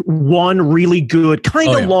make one really good kind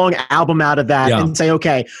of long album out of that and say,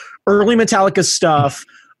 okay, early Metallica stuff,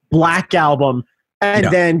 Black Album, and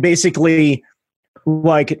then basically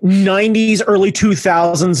like 90s, early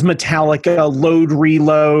 2000s Metallica, Load,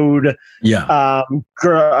 Reload,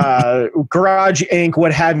 Garage Inc.,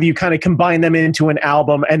 what have you, kind of combine them into an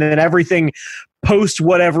album, and then everything post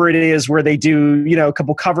whatever it is where they do, a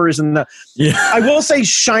couple covers and I will say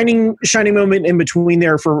shining moment in between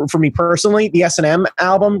there for me personally, the S&M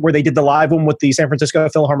album where they did the live one with the San Francisco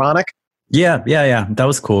Philharmonic. Yeah. That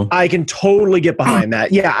was cool. I can totally get behind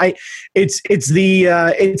that. Yeah. It's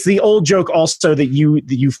the old joke also that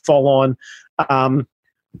you fall on.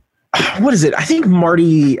 What is it? I think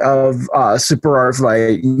Marty of Super Art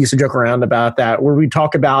used to joke around about that, where we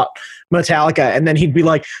talk about Metallica, and then he'd be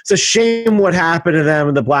like, "It's a shame what happened to them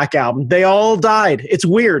in the Black Album. They all died. It's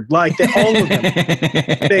weird. Like all of them.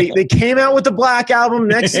 they came out with the Black Album.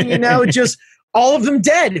 Next thing you know, just all of them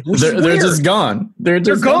dead. They're just gone. They're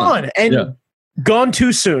gone and gone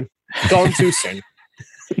too soon. Gone too soon."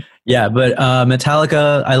 Yeah, but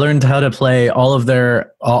Metallica, I learned how to play all of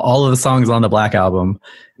the songs on the Black Album.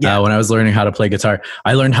 Yeah. When I was learning how to play guitar,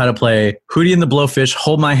 I learned how to play Hootie and the Blowfish,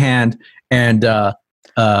 Hold My Hand, and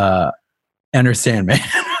Enter Sandman.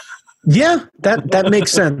 Yeah, that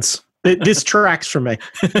makes sense. This tracks for me.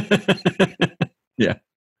 Yeah.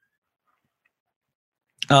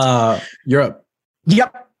 You're up.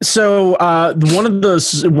 Yep. So one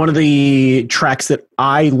of the tracks that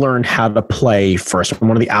I learned how to play first,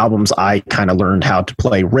 one of the albums I kind of learned how to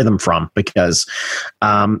play rhythm from, because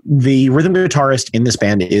the rhythm guitarist in this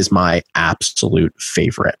band is my absolute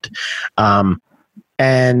favorite. And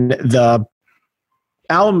the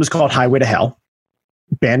album is called Highway to Hell.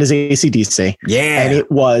 Band is AC/DC. Yeah. And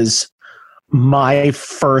it was my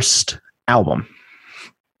first album.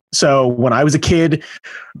 So when I was a kid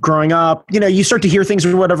growing up, you start to hear things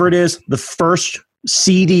or whatever it is. The first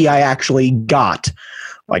CD I actually got,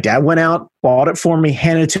 my dad went out, bought it for me,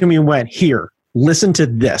 handed it to me, and went, "Here, listen to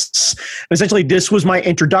this." Essentially, this was my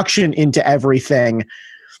introduction into everything.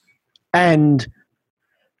 And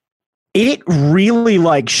it really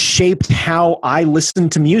shaped how I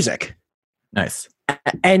listened to music. Nice.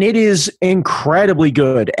 And it is incredibly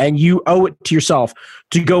good. And you owe it to yourself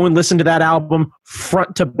to go and listen to that album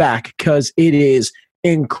front to back, because it is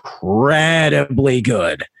incredibly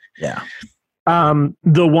good. Yeah.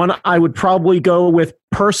 The one I would probably go with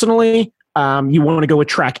personally, you want to go with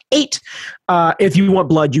track 8. If You Want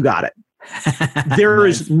Blood, You Got It. There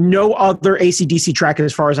is no other AC/DC track,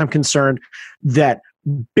 as far as I'm concerned, that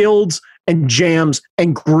builds and jams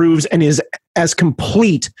and grooves and is as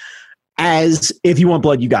complete as If You Want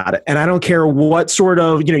Blood, You Got It. And I don't care what sort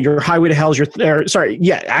of, your Highway to Hell is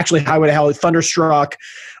Highway to Hell, Thunderstruck,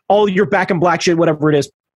 all your Back in Black shit, whatever it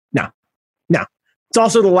is. No. It's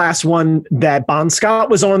also the last one that Bon Scott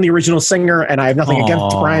was on, the original singer, and I have nothing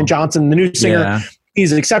against Brian Johnson, the new singer. Yeah.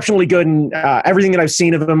 He's exceptionally good, and everything that I've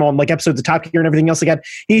seen of him on episodes of Top Gear and everything else again,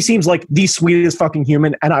 he seems like the sweetest fucking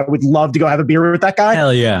human, and I would love to go have a beer with that guy.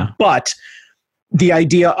 Hell yeah. But the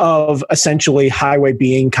idea of essentially Highway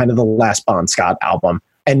being kind of the last Bon Scott album,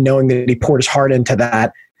 and knowing that he poured his heart into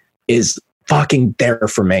that, is fucking there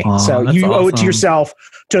for me. So you owe it to yourself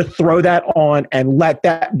to throw that on and let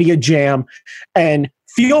that be a jam, and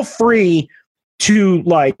feel free to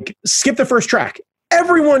skip the first track.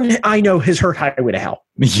 Everyone I know has heard Highway to Hell.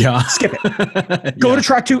 Yeah. Skip it. Go to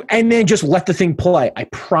track 2 and then just let the thing play. I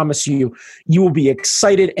promise you will be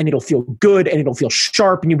excited, and it'll feel good, and it'll feel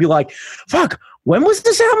sharp, and you'll be like, fuck, when was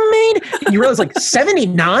this album made? And you realize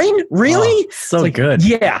 79? Really? So good.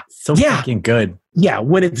 Yeah. So fucking good. Yeah.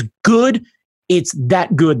 When it's good, it's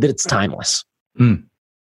that good that it's timeless. Mm.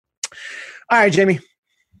 All right, Jamie.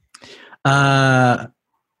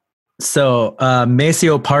 So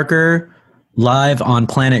Maceo Parker live on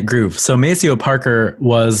Planet Groove. So Maceo Parker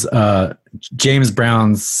was James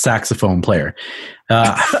Brown's saxophone player.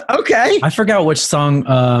 Okay. I forgot which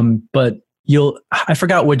song, but I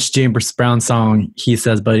forgot which James Brown song he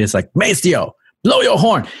says, but it's like, Maceo, blow your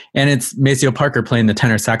horn. And it's Maceo Parker playing the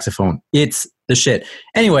tenor saxophone. It's the shit.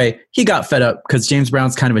 Anyway, he got fed up because James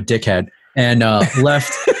Brown's kind of a dickhead, and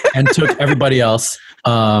left and took everybody else.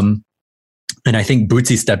 And I think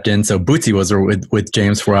Bootsy stepped in. So Bootsy was with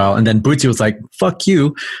James for a while. And then Bootsy was like, fuck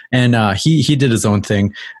you. And he did his own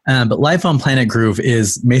thing. But Live on Planet Groove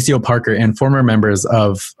is Maceo Parker and former members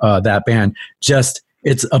of that band.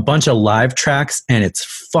 It's a bunch of live tracks, and it's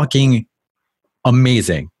fucking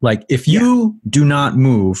amazing. If you do not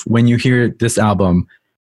move when you hear this album,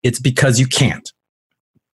 it's because you can't.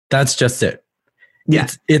 That's just it. Yeah.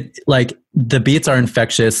 The beats are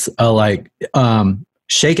infectious.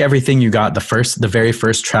 Shake Everything You Got, the very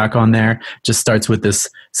first track on there, just starts with this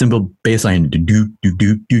simple bass line. And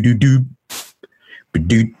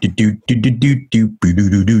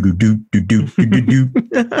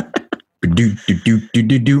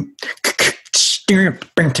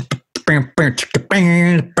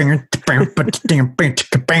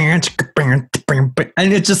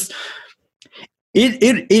it just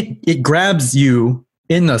it grabs you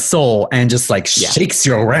in the soul and just shakes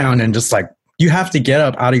you around, and just you have to get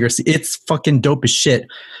up out of your seat. It's fucking dope as shit.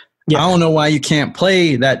 Yeah. I don't know why you can't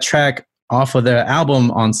play that track off of the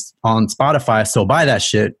album on Spotify. So buy that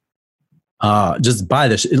shit. Just buy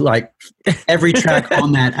this shit. Every track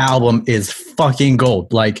on that album is fucking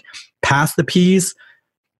gold. Pass the Peas.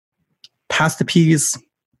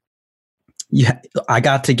 Yeah, I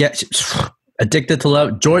got to get Addicted to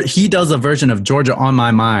Love. He does a version of Georgia on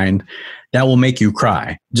My Mind that will make you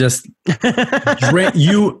cry. Just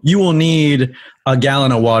you will need a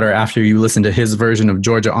gallon of water after you listen to his version of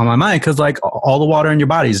Georgia on My Mind, because all the water in your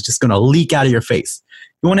body is just going to leak out of your face.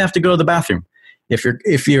 You won't have to go to the bathroom.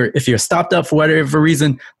 If you're stopped up for whatever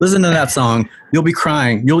reason, listen to that song. You'll be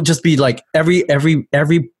crying. You'll just be like every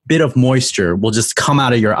bit of moisture will just come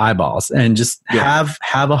out of your eyeballs, and just have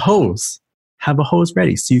a hose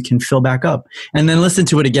ready so you can fill back up, and then listen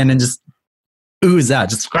to it again and just ooze that.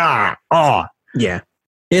 Just yeah,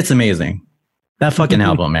 it's amazing. That fucking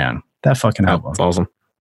album, man. That fucking album. That's awesome.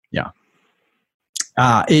 Yeah.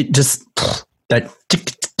 It just that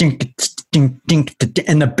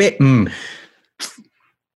and the bit.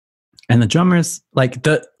 And the drummers, like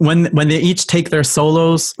when they each take their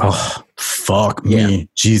solos, oh fuck me,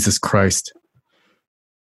 Jesus Christ!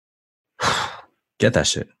 Get that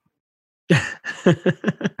shit.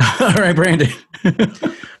 All right, Brandon.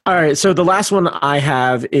 All right, so the last one I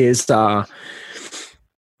have is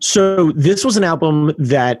so this was an album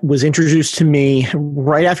that was introduced to me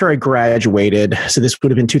right after I graduated. So this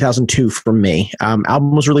would have been 2002 for me.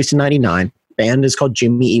 Album was released in '99. Band is called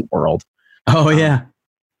Jimmy Eat World. Oh yeah.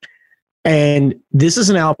 And this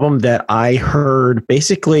is an album that I heard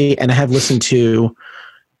basically and have listened to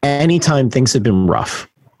anytime things have been rough.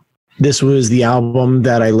 This was the album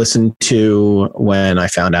that I listened to when I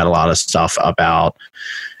found out a lot of stuff about,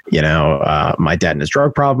 my dad and his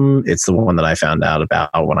drug problem. It's the one that I found out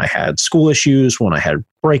about when I had school issues, when I had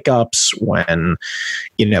breakups, when,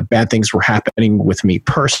 bad things were happening with me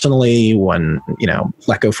personally, when,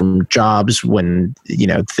 let go from jobs, when,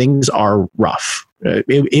 things are rough.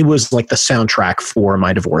 It was like the soundtrack for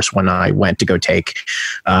my divorce when I went to go take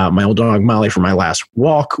my old dog Molly for my last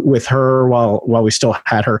walk with her while we still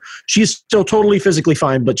had her. She's still totally physically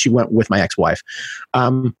fine, but she went with my ex-wife.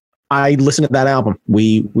 I listened to that album.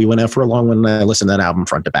 We went out for a long one, and I listened to that album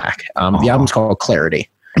front to back. The album's called Clarity.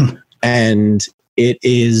 And it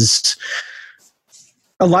is,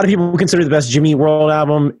 a lot of people consider the best Jimmy World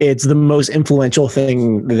album. It's the most influential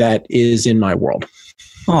thing that is in my world.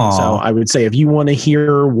 Aww. So I would say if you want to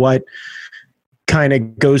hear what kind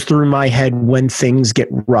of goes through my head when things get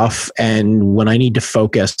rough and when I need to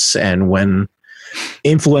focus and when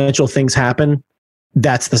influential things happen,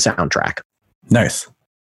 that's the soundtrack. Nice.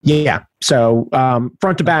 Yeah. So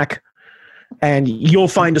front to back, and you'll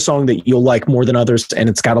find a song that you'll like more than others, and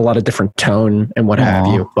it's got a lot of different tone and what have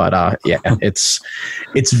you. But it's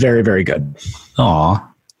very, very good. Aw.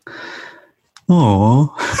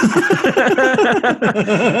 Oh.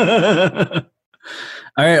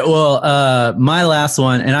 All right. Well, my last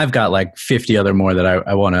one, and I've got like 50 other more that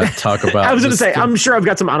I want to talk about. I was going to say, I'm sure I've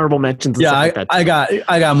got some honorable mentions. And stuff like that.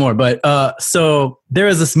 I got more, but so there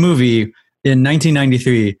is this movie in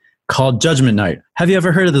 1993 called Judgment Night. Have you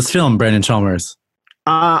ever heard of this film, Brandon Chalmers?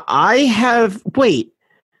 I have. Wait.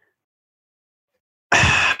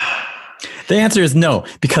 The answer is no,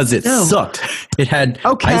 because it sucked. It had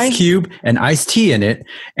Ice Cube and Ice-T in it,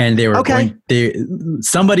 and they were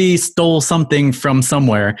somebody stole something from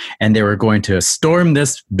somewhere, and they were going to storm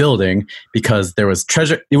this building because there was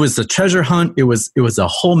treasure. It was a treasure hunt. It was a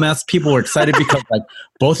whole mess. People were excited because like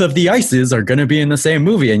both of the Ices are going to be in the same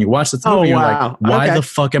movie, and you watch this movie, you're like, why the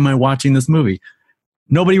fuck am I watching this movie?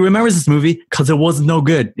 Nobody remembers this movie because it was no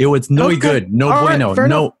good. It was no good. No bueno.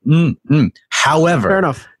 No. However, fair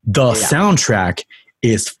enough. The soundtrack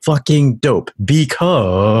is fucking dope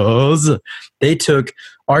because they took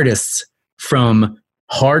artists from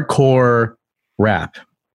hardcore rap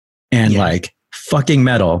and like fucking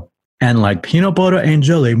metal and like peanut butter and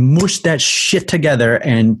jelly, mushed that shit together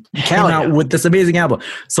and came out with this amazing album.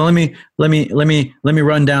 So let me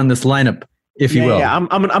run down this lineup, if you will. Yeah, I'm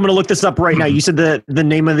gonna look this up right now. You said the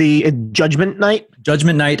name of the Judgment Night?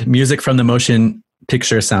 Judgment Night, music from the motion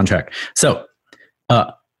picture soundtrack. So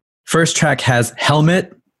first track has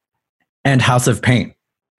Helmet and House of Pain.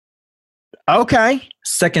 Okay.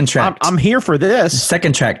 Second track. I'm here for this.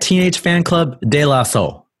 Second track, Teenage Fan Club, De La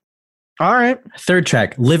Soul. All right. Third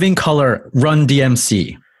track, Living Color, Run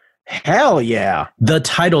DMC. Hell yeah. The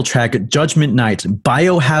title track, Judgment Night,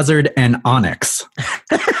 Biohazard and Onyx.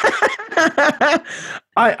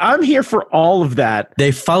 I'm here for all of that.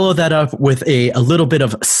 They follow that up with a little bit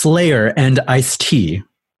of Slayer and Ice-T.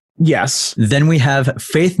 Yes. Then we have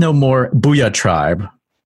Faith No More, Booyah Tribe.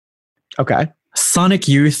 Okay. Sonic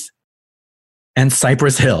Youth and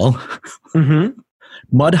Cypress Hill. Mm-hmm.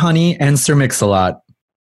 Mudhoney and Sir Mix-a-Lot.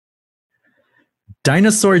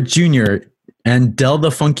 Dinosaur Jr. and Del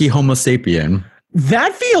the Funky Homo Sapien.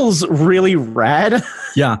 That feels really rad.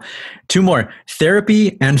 Yeah. Two more.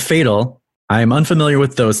 Therapy and Fatal. I'm unfamiliar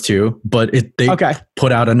with those two, but they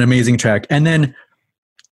put out an amazing track. And then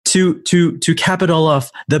to cap it all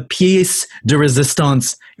off, the pièce de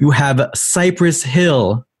résistance, you have Cypress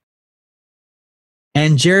Hill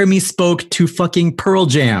and Jeremy Spoke to fucking Pearl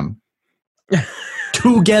Jam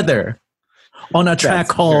together on a track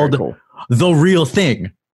called The Real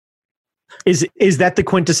Thing. Is that the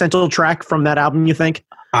quintessential track from that album, you think?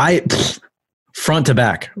 Front to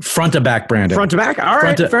back, Brandon. Front to back? All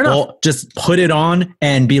right, fair enough. Well, just put it on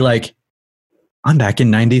and be like, I'm back in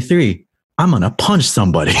 93. I'm going to punch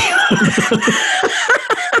somebody.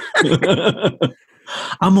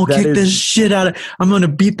 I'm going to kick this shit out of, I'm going to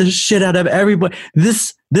beat the shit out of everybody.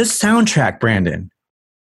 This soundtrack, Brandon,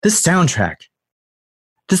 this soundtrack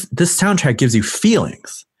gives you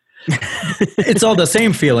feelings. It's all the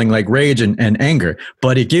same feeling, like rage and anger,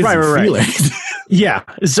 but it gives you feelings. Right. Yeah.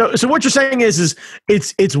 So what you're saying is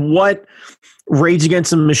it's what Rage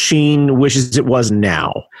Against the Machine wishes it was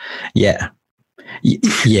now. Yeah.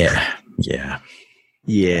 Yeah.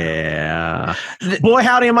 Boy,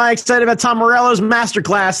 howdy, am I excited about Tom Morello's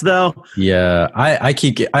masterclass, though. Yeah, I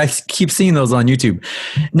keep seeing those on YouTube.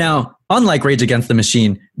 Now, unlike Rage Against the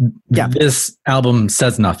Machine, this album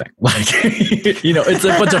says nothing. Like, it's a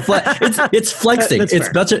bunch of it's flexing.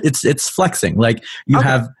 It's flexing. Like you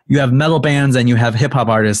have metal bands and you have hip hop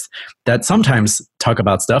artists that sometimes talk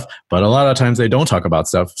about stuff, but a lot of times they don't talk about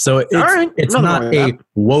stuff. So it's not a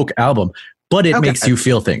woke album. But it makes you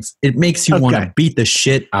feel things. It makes you want to beat the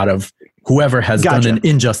shit out of whoever has done an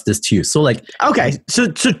injustice to you. So like,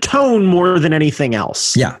 so tone more than anything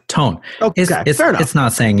else. Yeah, tone. Okay, fair enough. It's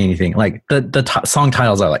not saying anything. Like the song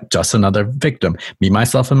titles are like Just Another Victim, Me,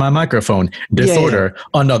 Myself, and My Microphone, Disorder,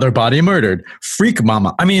 Another Body Murdered, Freak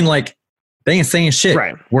Mama. I mean, like they ain't saying shit.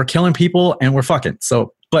 Right. We're killing people and we're fucking.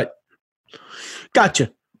 So, but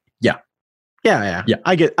gotcha. Yeah.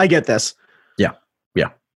 I get this. Yeah.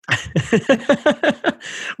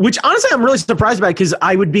 Which honestly I'm really surprised about, because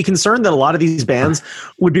I would be concerned that a lot of these bands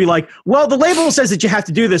would be like, well, the label says that you have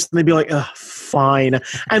to do this, and they'd be like, fine.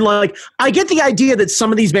 And like, I get the idea that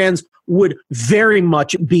some of these bands would very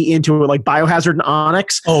much be into it, like Biohazard and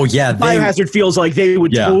Onyx. Oh yeah, Biohazard feels like they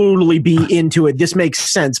would totally be into it. This makes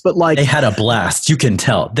sense, but like they had a blast. You can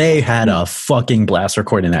tell they had a fucking blast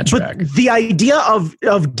recording that track. But the idea of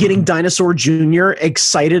getting Dinosaur Jr.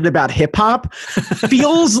 excited about hip hop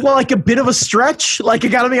feels like a bit of a stretch. Like, I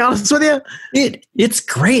gotta be honest with you, it's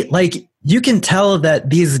great. Like, you can tell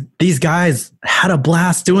that these guys had a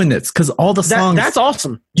blast doing this, because all the songs. That's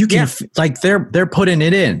awesome. You can like they're putting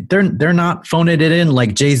it in. They're not phoning it in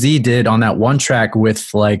like Jay-Z did on that one track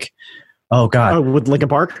with like, with Linkin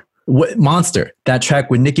Park. Monster. That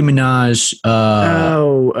track with Nicki Minaj,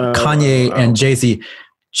 Kanye, and Jay-Z.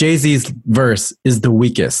 Jay-Z's verse is the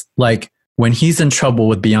weakest. Like when he's in trouble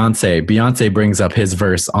with Beyonce brings up his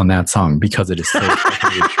verse on that song because it is so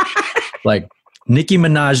like. Nicki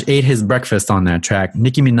Minaj ate his breakfast on that track.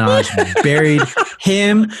 Nicki Minaj buried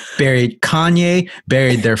him, buried Kanye,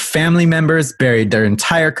 buried their family members, buried their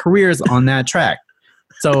entire careers on that track.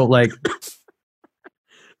 So like,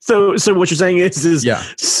 so what you're saying is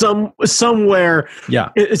somewhere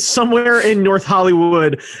in North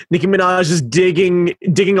Hollywood, Nicki Minaj is digging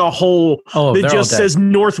a hole that just says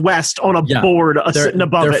Northwest on a board sitting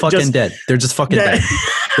above it. They're fucking dead. They're just fucking dead.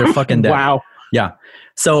 They're fucking dead. Wow. Yeah.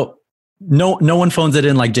 So. No one phones it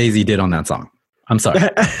in like Jay-Z did on that song. I'm sorry.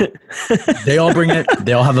 They all bring it.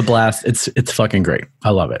 They all have a blast. It's fucking great.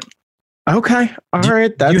 I love it. Okay. All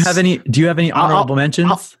right. Do you have any honorable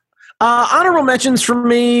mentions? Honorable mentions for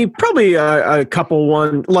me, probably a couple.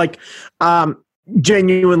 One like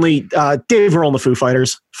genuinely Dave Grohl and the Foo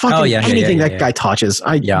Fighters. Fucking anything that guy touches.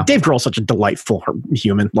 Dave Grohl's such a delightful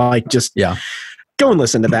human. Like just go and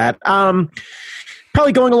listen to that.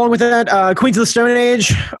 Probably going along with that, Queens of the Stone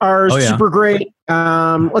Age are super great.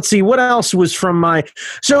 Let's see, what else was from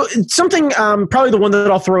something, probably the one that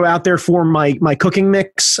I'll throw out there for my cooking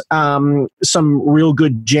mix. Some real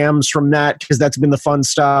good jams from that, because that's been the fun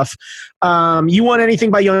stuff. You Want Anything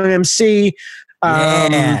by Young MC.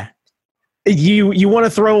 You want to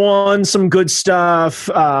throw on some good stuff.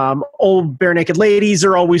 Old Bare Naked Ladies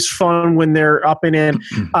are always fun when they're up in it.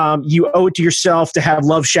 You owe it to yourself to have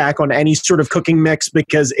Love Shack on any sort of cooking mix,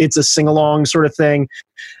 because it's a sing-along sort of thing.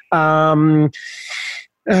 What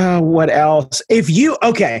else?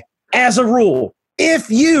 As a rule, if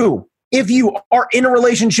you are in a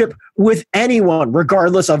relationship with anyone,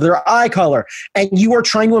 regardless of their eye color, and you are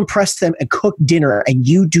trying to impress them and cook dinner, and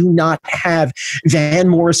you do not have Van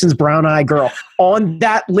Morrison's Brown Eye Girl on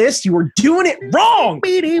that list, you are doing it wrong.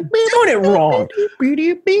 Doing it wrong.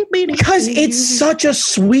 Because it's such a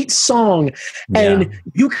sweet song. And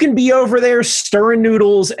you can be over there stirring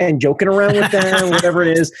noodles and joking around with them, whatever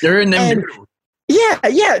it is.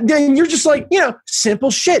 Yeah. Then you're just like,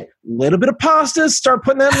 simple shit. Little bit of pasta, start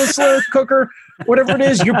putting that in the slow cooker, whatever it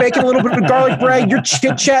is. You're baking a little bit of garlic bread. You're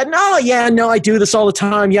chit-chatting. Oh, yeah, no, I do this all the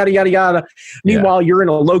time, yada, yada, yada. Meanwhile, you're in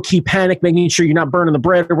a low-key panic, making sure you're not burning the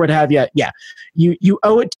bread or what have you. Yeah, you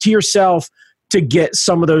owe it to yourself to get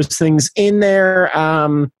some of those things in there.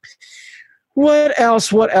 What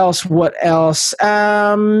else? You probably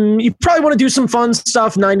want to do some fun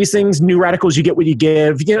stuff, 90s things, New Radicals, You Get What You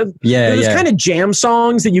Give. There's kind of jam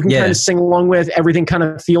songs that you can kind of sing along with. Everything kind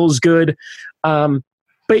of feels good.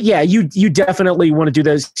 But yeah, you definitely want to do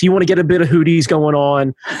this. You want to get a bit of Hooties going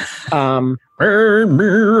on.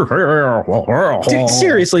 Dude,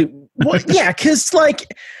 seriously. Yeah, because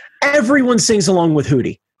like everyone sings along with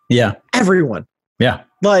Hootie. Yeah. Everyone. Yeah.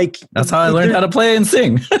 Like that's how I learned how to play and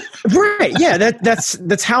sing. Right. Yeah.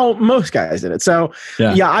 That's how most guys did it. So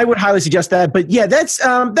yeah, I would highly suggest that. But yeah, that's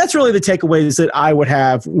really the takeaways that I would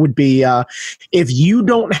have would be if you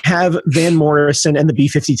don't have Van Morrison and the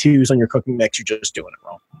B-52s on your cooking mix, you're just doing it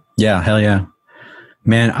wrong. Yeah. Hell yeah.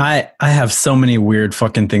 Man, I have so many weird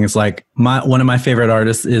fucking things. Like one of my favorite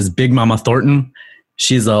artists is Big Mama Thornton.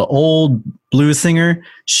 She's an old blues singer.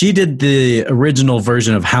 She did the original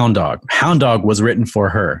version of Hound Dog. Hound Dog was written for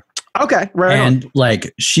her. Okay, right. And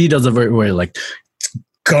like she does a very way like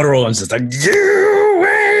guttural and just like you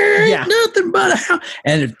ain't nothing but a hound.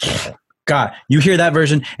 And God, you hear that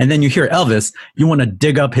version, and then you hear Elvis. You want to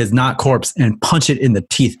dig up his not corpse and punch it in the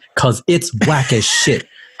teeth because it's whack as shit.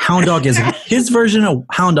 Hound Dog is his version of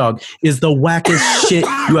Hound Dog is the wackest shit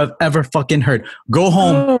you have ever fucking heard. Go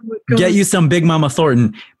home, get you some Big Mama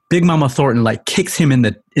Thornton. Big Mama Thornton like kicks him in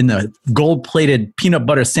the gold plated peanut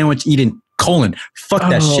butter sandwich eating colon. Fuck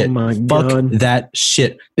that shit. Fuck that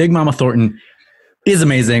shit. Big Mama Thornton is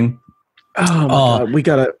amazing. Oh my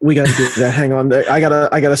God, we gotta do that. Hang on, I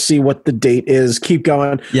gotta see what the date is. Keep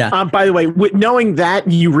going. Yeah. By the way, knowing that,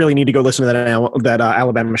 you really need to go listen to that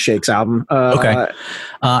Alabama Shakes album. Okay.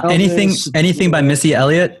 Anything by Missy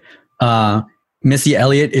Elliott. Missy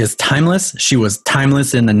Elliott is timeless. She was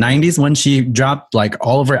timeless in the 90s when she dropped like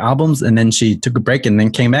all of her albums, and then she took a break and then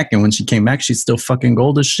came back. And when she came back, she's still fucking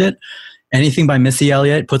gold as shit. Anything by Missy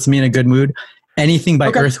Elliott puts me in a good mood. Anything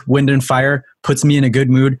by Earth, Wind and Fire puts me in a good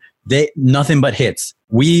mood. Nothing but hits.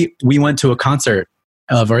 We went to a concert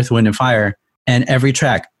of Earth, Wind and Fire, and every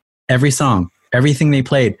track, every song, everything they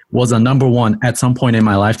played was a number one at some point in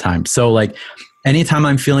my lifetime. So like anytime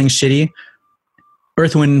I'm feeling shitty,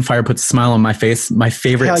 Earth, Wind and Fire puts a smile on my face. My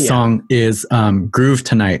favorite song is Groove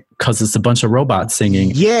Tonight because it's a bunch of robots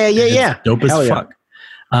singing. Yeah. Dope as fuck.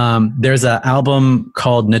 There's an album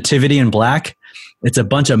called Nativity in Black. It's a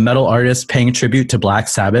bunch of metal artists paying tribute to Black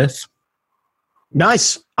Sabbath.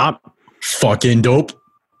 Nice. Fucking dope.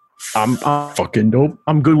 Fucking dope.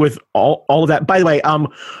 I'm good with all of that. By the way,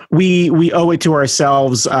 we owe it to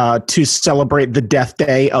ourselves to celebrate the death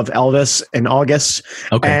day of Elvis in August.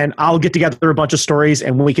 Okay. And I'll get together a bunch of stories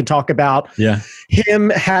and we can talk about him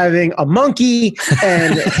having a monkey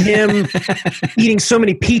and him eating so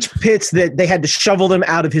many peach pits that they had to shovel them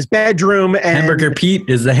out of his bedroom. And Hamburger Pete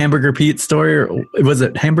is the Hamburger Pete story, or was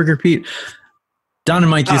it Hamburger Pete? Don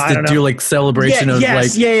and Mike used to do like celebration of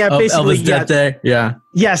Elvis Death Day. Yeah.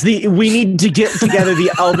 Yes. We need to get together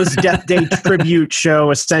the Elvis Death Day tribute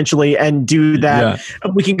show essentially and do that.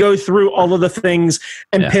 Yeah. We can go through all of the things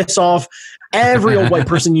and piss off every old white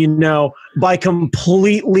person you know by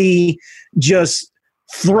completely just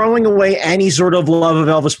throwing away any sort of love of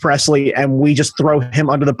Elvis Presley, and we just throw him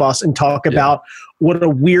under the bus and talk about what a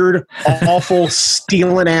weird, awful,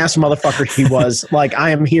 stealing ass motherfucker he was. Like, I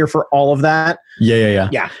am here for all of that.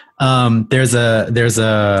 Yeah. There's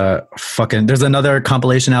another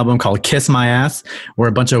compilation album called Kiss My Ass, where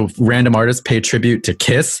a bunch of random artists pay tribute to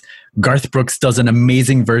Kiss. Garth Brooks does an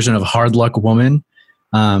amazing version of Hard Luck Woman.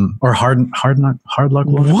 Or hard luck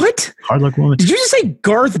woman. What? Hard luck woman. Did you just say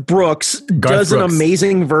Garth Brooks does an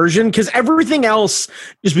amazing version? Because everything else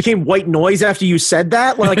just became white noise after you said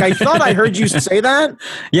that. Like, I thought I heard you say that.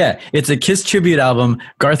 Yeah, it's a Kiss tribute album.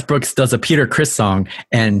 Garth Brooks does a Peter Criss song,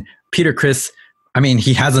 and Peter Criss, I mean,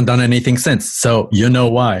 he hasn't done anything since. So you know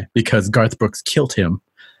why? Because Garth Brooks killed him.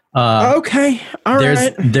 Okay, all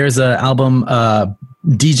right. There's an album,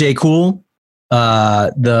 DJ Cool.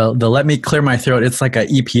 The Let Me Clear My Throat, it's like an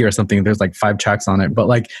EP or something. There's like 5 tracks on it, but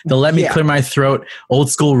like the Let Me Clear My Throat old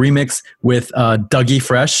school remix with Dougie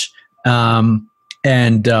Fresh and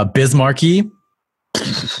Biz Markie.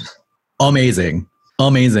 Amazing.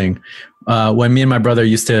 When me and my brother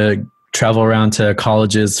used to travel around to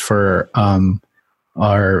colleges for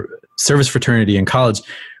our service fraternity in college,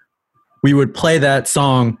 we would play that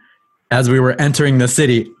song as we were entering the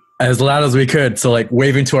city as loud as we could. So like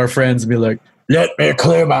waving to our friends and be like, Let me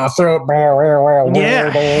clear my throat. Yeah,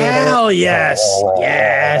 hell yes.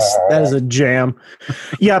 Yes, that is a jam.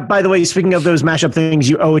 Yeah, by the way, speaking of those mashup things,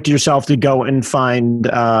 you owe it to yourself to go and find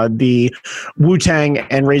the Wu-Tang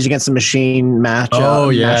and Rage Against the Machine mashup of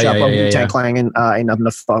Wu-Tang Clan and Ain't Nothing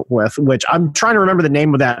to Fuck With, which I'm trying to remember the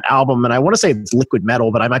name of that album, and I want to say it's Liquid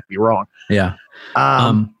Metal, but I might be wrong. Yeah.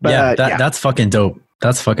 That's fucking dope.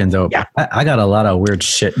 That's fucking dope. Yeah. I got a lot of weird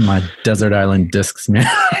shit in my Desert Island discs, man.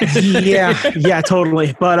 yeah,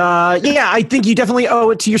 totally. But I think you definitely owe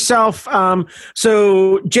it to yourself.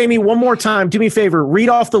 So Jamie, one more time, do me a favor, read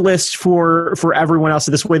off the list for everyone else,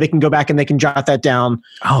 so this way they can go back and they can jot that down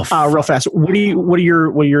real fast. What are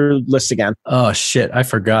your lists again? Oh shit, I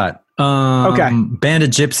forgot. Okay. Band of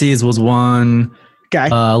Gypsies was one. Okay.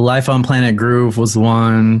 Life on Planet Groove was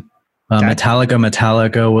one.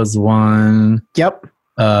 Metallica was one. Yep.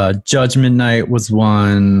 Judgment Night was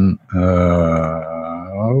one.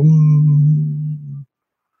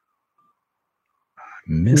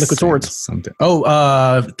 Liquid Swords. Something.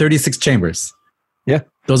 36 Chambers. Yeah.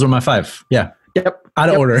 Those were my 5. Yeah. Yep. Out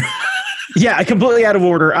of order. Yeah, completely out of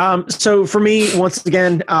order. So for me, once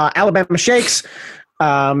again, Alabama Shakes.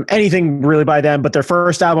 Anything really by them, but their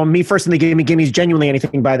first album, Me First and the Gimme's genuinely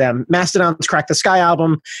anything by them. Mastodon's Crack the Sky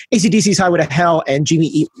album, AC/DC's Highway to Hell, and Jimmy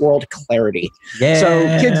Eat World Clarity. Yeah. So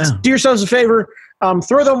kids, do yourselves a favor,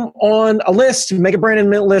 throw them on a list, make a Brandon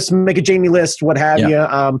Mint list, make a Jamie list, what have you.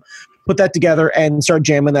 Put that together and start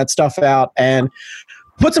jamming that stuff out and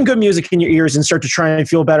put some good music in your ears and start to try and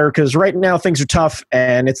feel better, because right now things are tough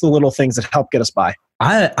and it's the little things that help get us by.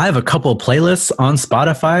 I have a couple of playlists on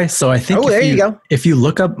Spotify, so I think there you go. If you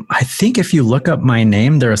look up my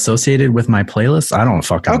name, they're associated with my playlist. I don't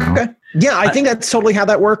fucking know. Okay. Yeah, I think that's totally how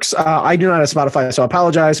that works. I do not have Spotify, so I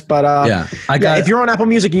apologize. But if you're on Apple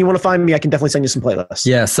Music and you want to find me, I can definitely send you some playlists.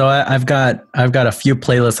 Yeah, so I've got a few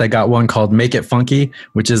playlists. I got one called Make It Funky,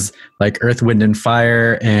 which is like Earth, Wind, and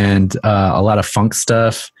Fire and a lot of funk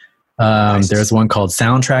stuff. Nice. There's one called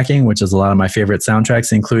Soundtracking, which is a lot of my favorite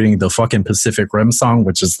soundtracks, including the fucking Pacific Rim song,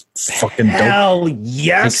 which is fucking dope. Hell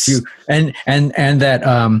yes. And that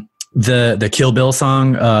the Kill Bill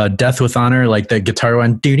song, Death with Honor, like the guitar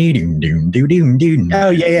one. Oh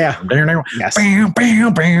yeah. Yes. Bam,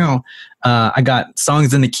 bam, bam. I got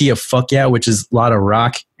Songs in the Key of Fuck Yeah, which is a lot of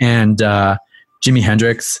rock and Jimi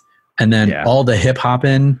Hendrix, and then all the hip hop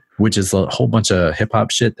in, which is a whole bunch of hip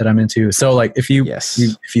hop shit that I'm into. So like if you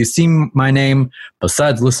see my name,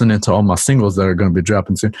 besides listening to all my singles that are going to be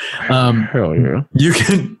dropping soon, hell yeah,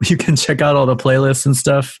 you can check out all the playlists and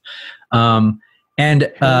stuff.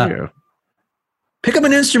 Pick up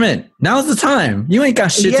an instrument. Now's the time. You ain't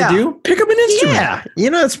got shit to do. Pick up an instrument. Yeah.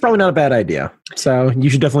 It's probably not a bad idea. So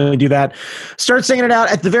you should definitely do that. Start singing it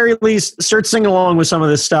out. At the very least, start singing along with some of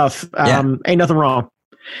this stuff. Ain't nothing wrong.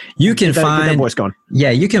 You can get that voice going.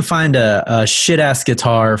 Yeah, you can find a shit ass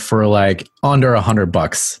guitar for like under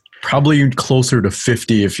 $100. Probably closer to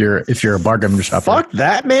 50 if you're a bargain shopper. Fuck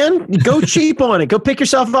that, man. Go cheap on it. Go pick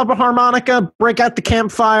yourself up a harmonica, break out the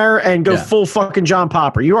campfire, and go full fucking John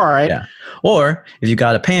Popper. You all right? Yeah. Or if you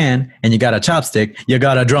got a pan and you got a chopstick, you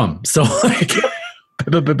got a drum. So like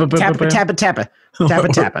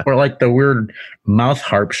tappa. Or like the weird mouth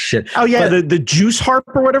harp shit. Oh yeah, the juice harp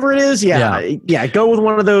or whatever it is. Yeah. Go with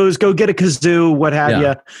one of those. Go get a kazoo, what have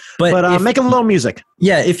you. But make a little music.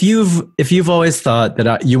 Yeah, if you've always thought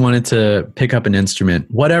that you wanted to pick up an instrument,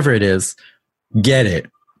 whatever it is, get it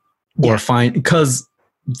or find, because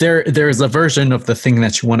there's a version of the thing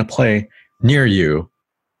that you want to play near you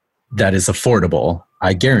that is affordable.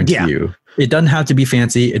 I guarantee you. It doesn't have to be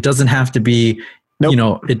fancy. It doesn't have to be.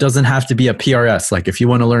 Nope. It doesn't have to be a PRS. Like if you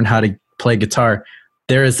want to learn how to play guitar,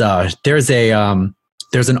 there's an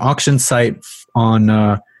auction site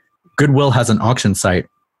on Goodwill has an auction site,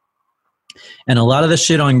 and a lot of the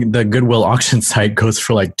shit on the Goodwill auction site goes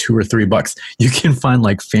for like $2 or $3. You can find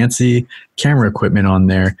like fancy camera equipment on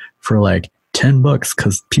there for like $10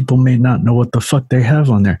 because people may not know what the fuck they have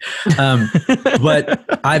on there. But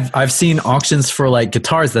I've seen auctions for like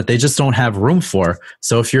guitars that they just don't have room for.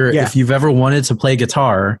 So if you've ever wanted to play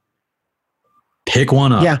guitar, pick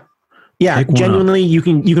one up. Yeah, genuinely, you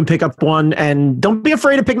can pick up one, and don't be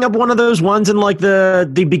afraid of picking up one of those ones in like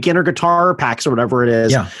the beginner guitar packs or whatever it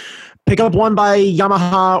is. Yeah. Pick up one by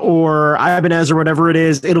Yamaha or Ibanez or whatever it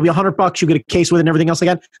is. It'll be $100. You get a case with it and everything else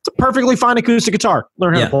again. It's a perfectly fine acoustic guitar.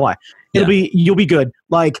 Learn how to play. You'll be good.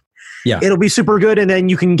 Like it'll be super good. And then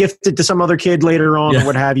you can gift it to some other kid later on or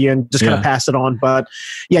what have you, and just kind of pass it on. But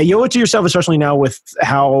yeah, you owe it to yourself, especially now with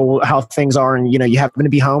how things are, and you happen to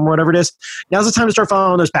be home or whatever it is. Now's the time to start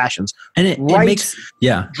following those passions. And it makes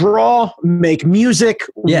draw, make music,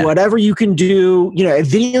 whatever you can do. If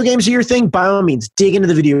video games are your thing, by all means, dig into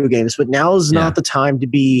the video games. But now is not the time to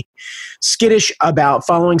be skittish about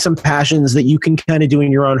following some passions that you can kind of do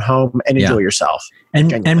in your own home and enjoy yourself.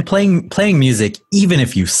 And playing music, even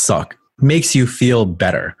if you suck, makes you feel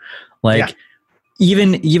better. Like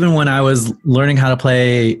even when I was learning how to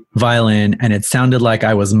play violin and it sounded like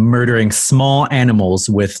I was murdering small animals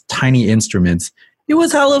with tiny instruments, it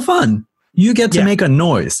was hella fun. You get to make a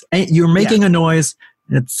noise. And you're making a noise.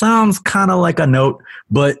 It sounds kind of like a note,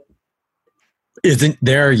 but isn't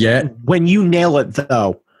there yet. When you nail it,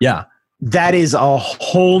 though. Yeah. That is a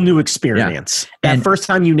whole new experience. Yeah. That first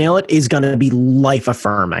time you nail it is going to be life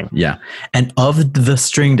affirming. Yeah. And of the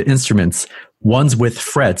stringed instruments, ones with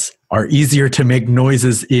frets are easier to make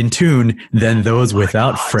noises in tune than those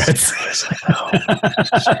without frets. Seriously.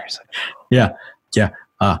 Yeah.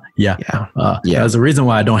 There's a reason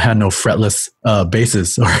why I don't have no fretless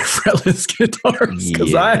basses or fretless guitars,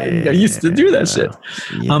 because I used to do that shit.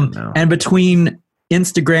 And between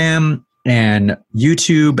Instagram and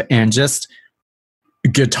YouTube and just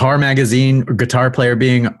Guitar Magazine or Guitar Player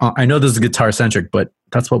being, I know this is guitar centric, but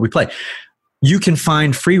that's what we play. You can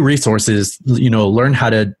find free resources, learn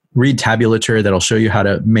how to read tablature that'll show you how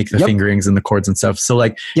to make the fingerings and the chords and stuff. So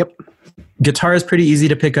guitar is pretty easy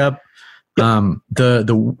to pick up.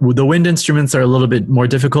 The wind instruments are a little bit more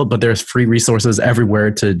difficult, but there's free resources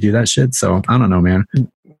everywhere to do that shit. So I don't know, man.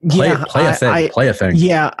 Play a thing.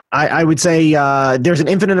 Yeah, I would say there's an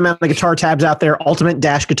infinite amount of guitar tabs out there.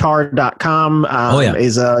 Ultimate-guitar.com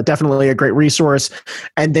is definitely a great resource.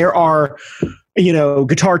 And there are,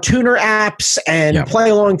 guitar tuner apps and play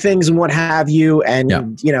along things and what have you.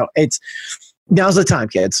 And, it's now's the time,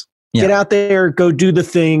 kids. Get out there, go do the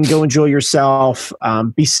thing, go enjoy yourself,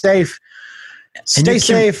 be safe. Stay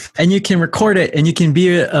safe. And you can record it, and you can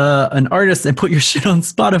be an artist and put your shit on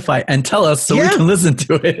Spotify and tell us so we can listen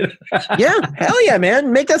to it. Hell yeah,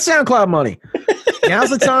 man. Make that SoundCloud money. Now's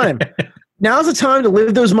the time. Now's the time to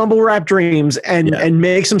live those mumble rap dreams and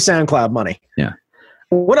make some SoundCloud money. Yeah.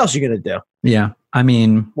 What else are you going to do? Yeah. I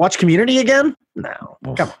mean... Watch Community again? No.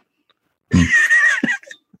 Come on.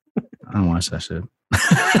 I don't watch that shit.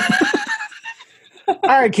 All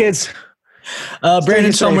right, kids.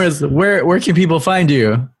 Brandon Chalmers, where can people find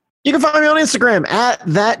you? You can find me on Instagram at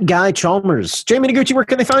 @thatguychalmers. Jamie Noguchi, where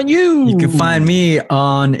can they find you? You can find me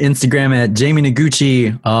on Instagram at Jamie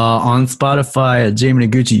Noguchi, on Spotify at Jamie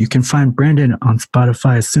Noguchi. You can find Brandon on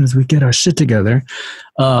Spotify as soon as we get our shit together.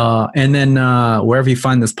 And then wherever you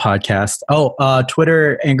find this podcast.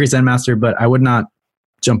 Twitter, Angry Zen Master, but I would not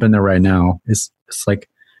jump in there right now. It's like...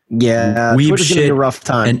 Yeah, weeb shit a rough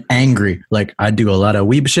time. And angry. Like I do a lot of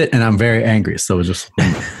weeb shit and I'm very angry. So just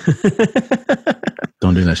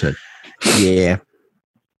don't do that shit. Yeah.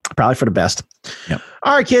 Probably for the best. Yep.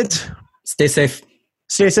 All right, kids. Stay safe.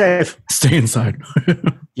 Stay safe. Stay inside.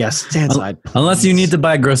 Yes, stay inside. Please. Unless you need to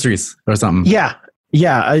buy groceries or something. Yeah.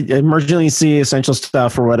 Yeah, emergency essential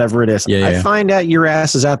stuff or whatever it is. I find out your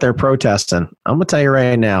ass is out there protesting. I'm gonna tell you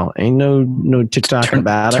right now, ain't no TikTok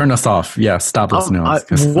about it. Turn us off. Yeah, stop listening.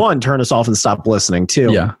 One, turn us off and stop listening.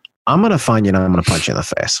 Two, I'm gonna find you and I'm gonna punch you in the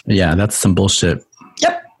face. Yeah, that's some bullshit.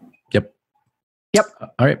 Yep.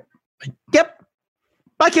 All right. Yep.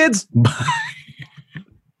 Bye, kids. Bye.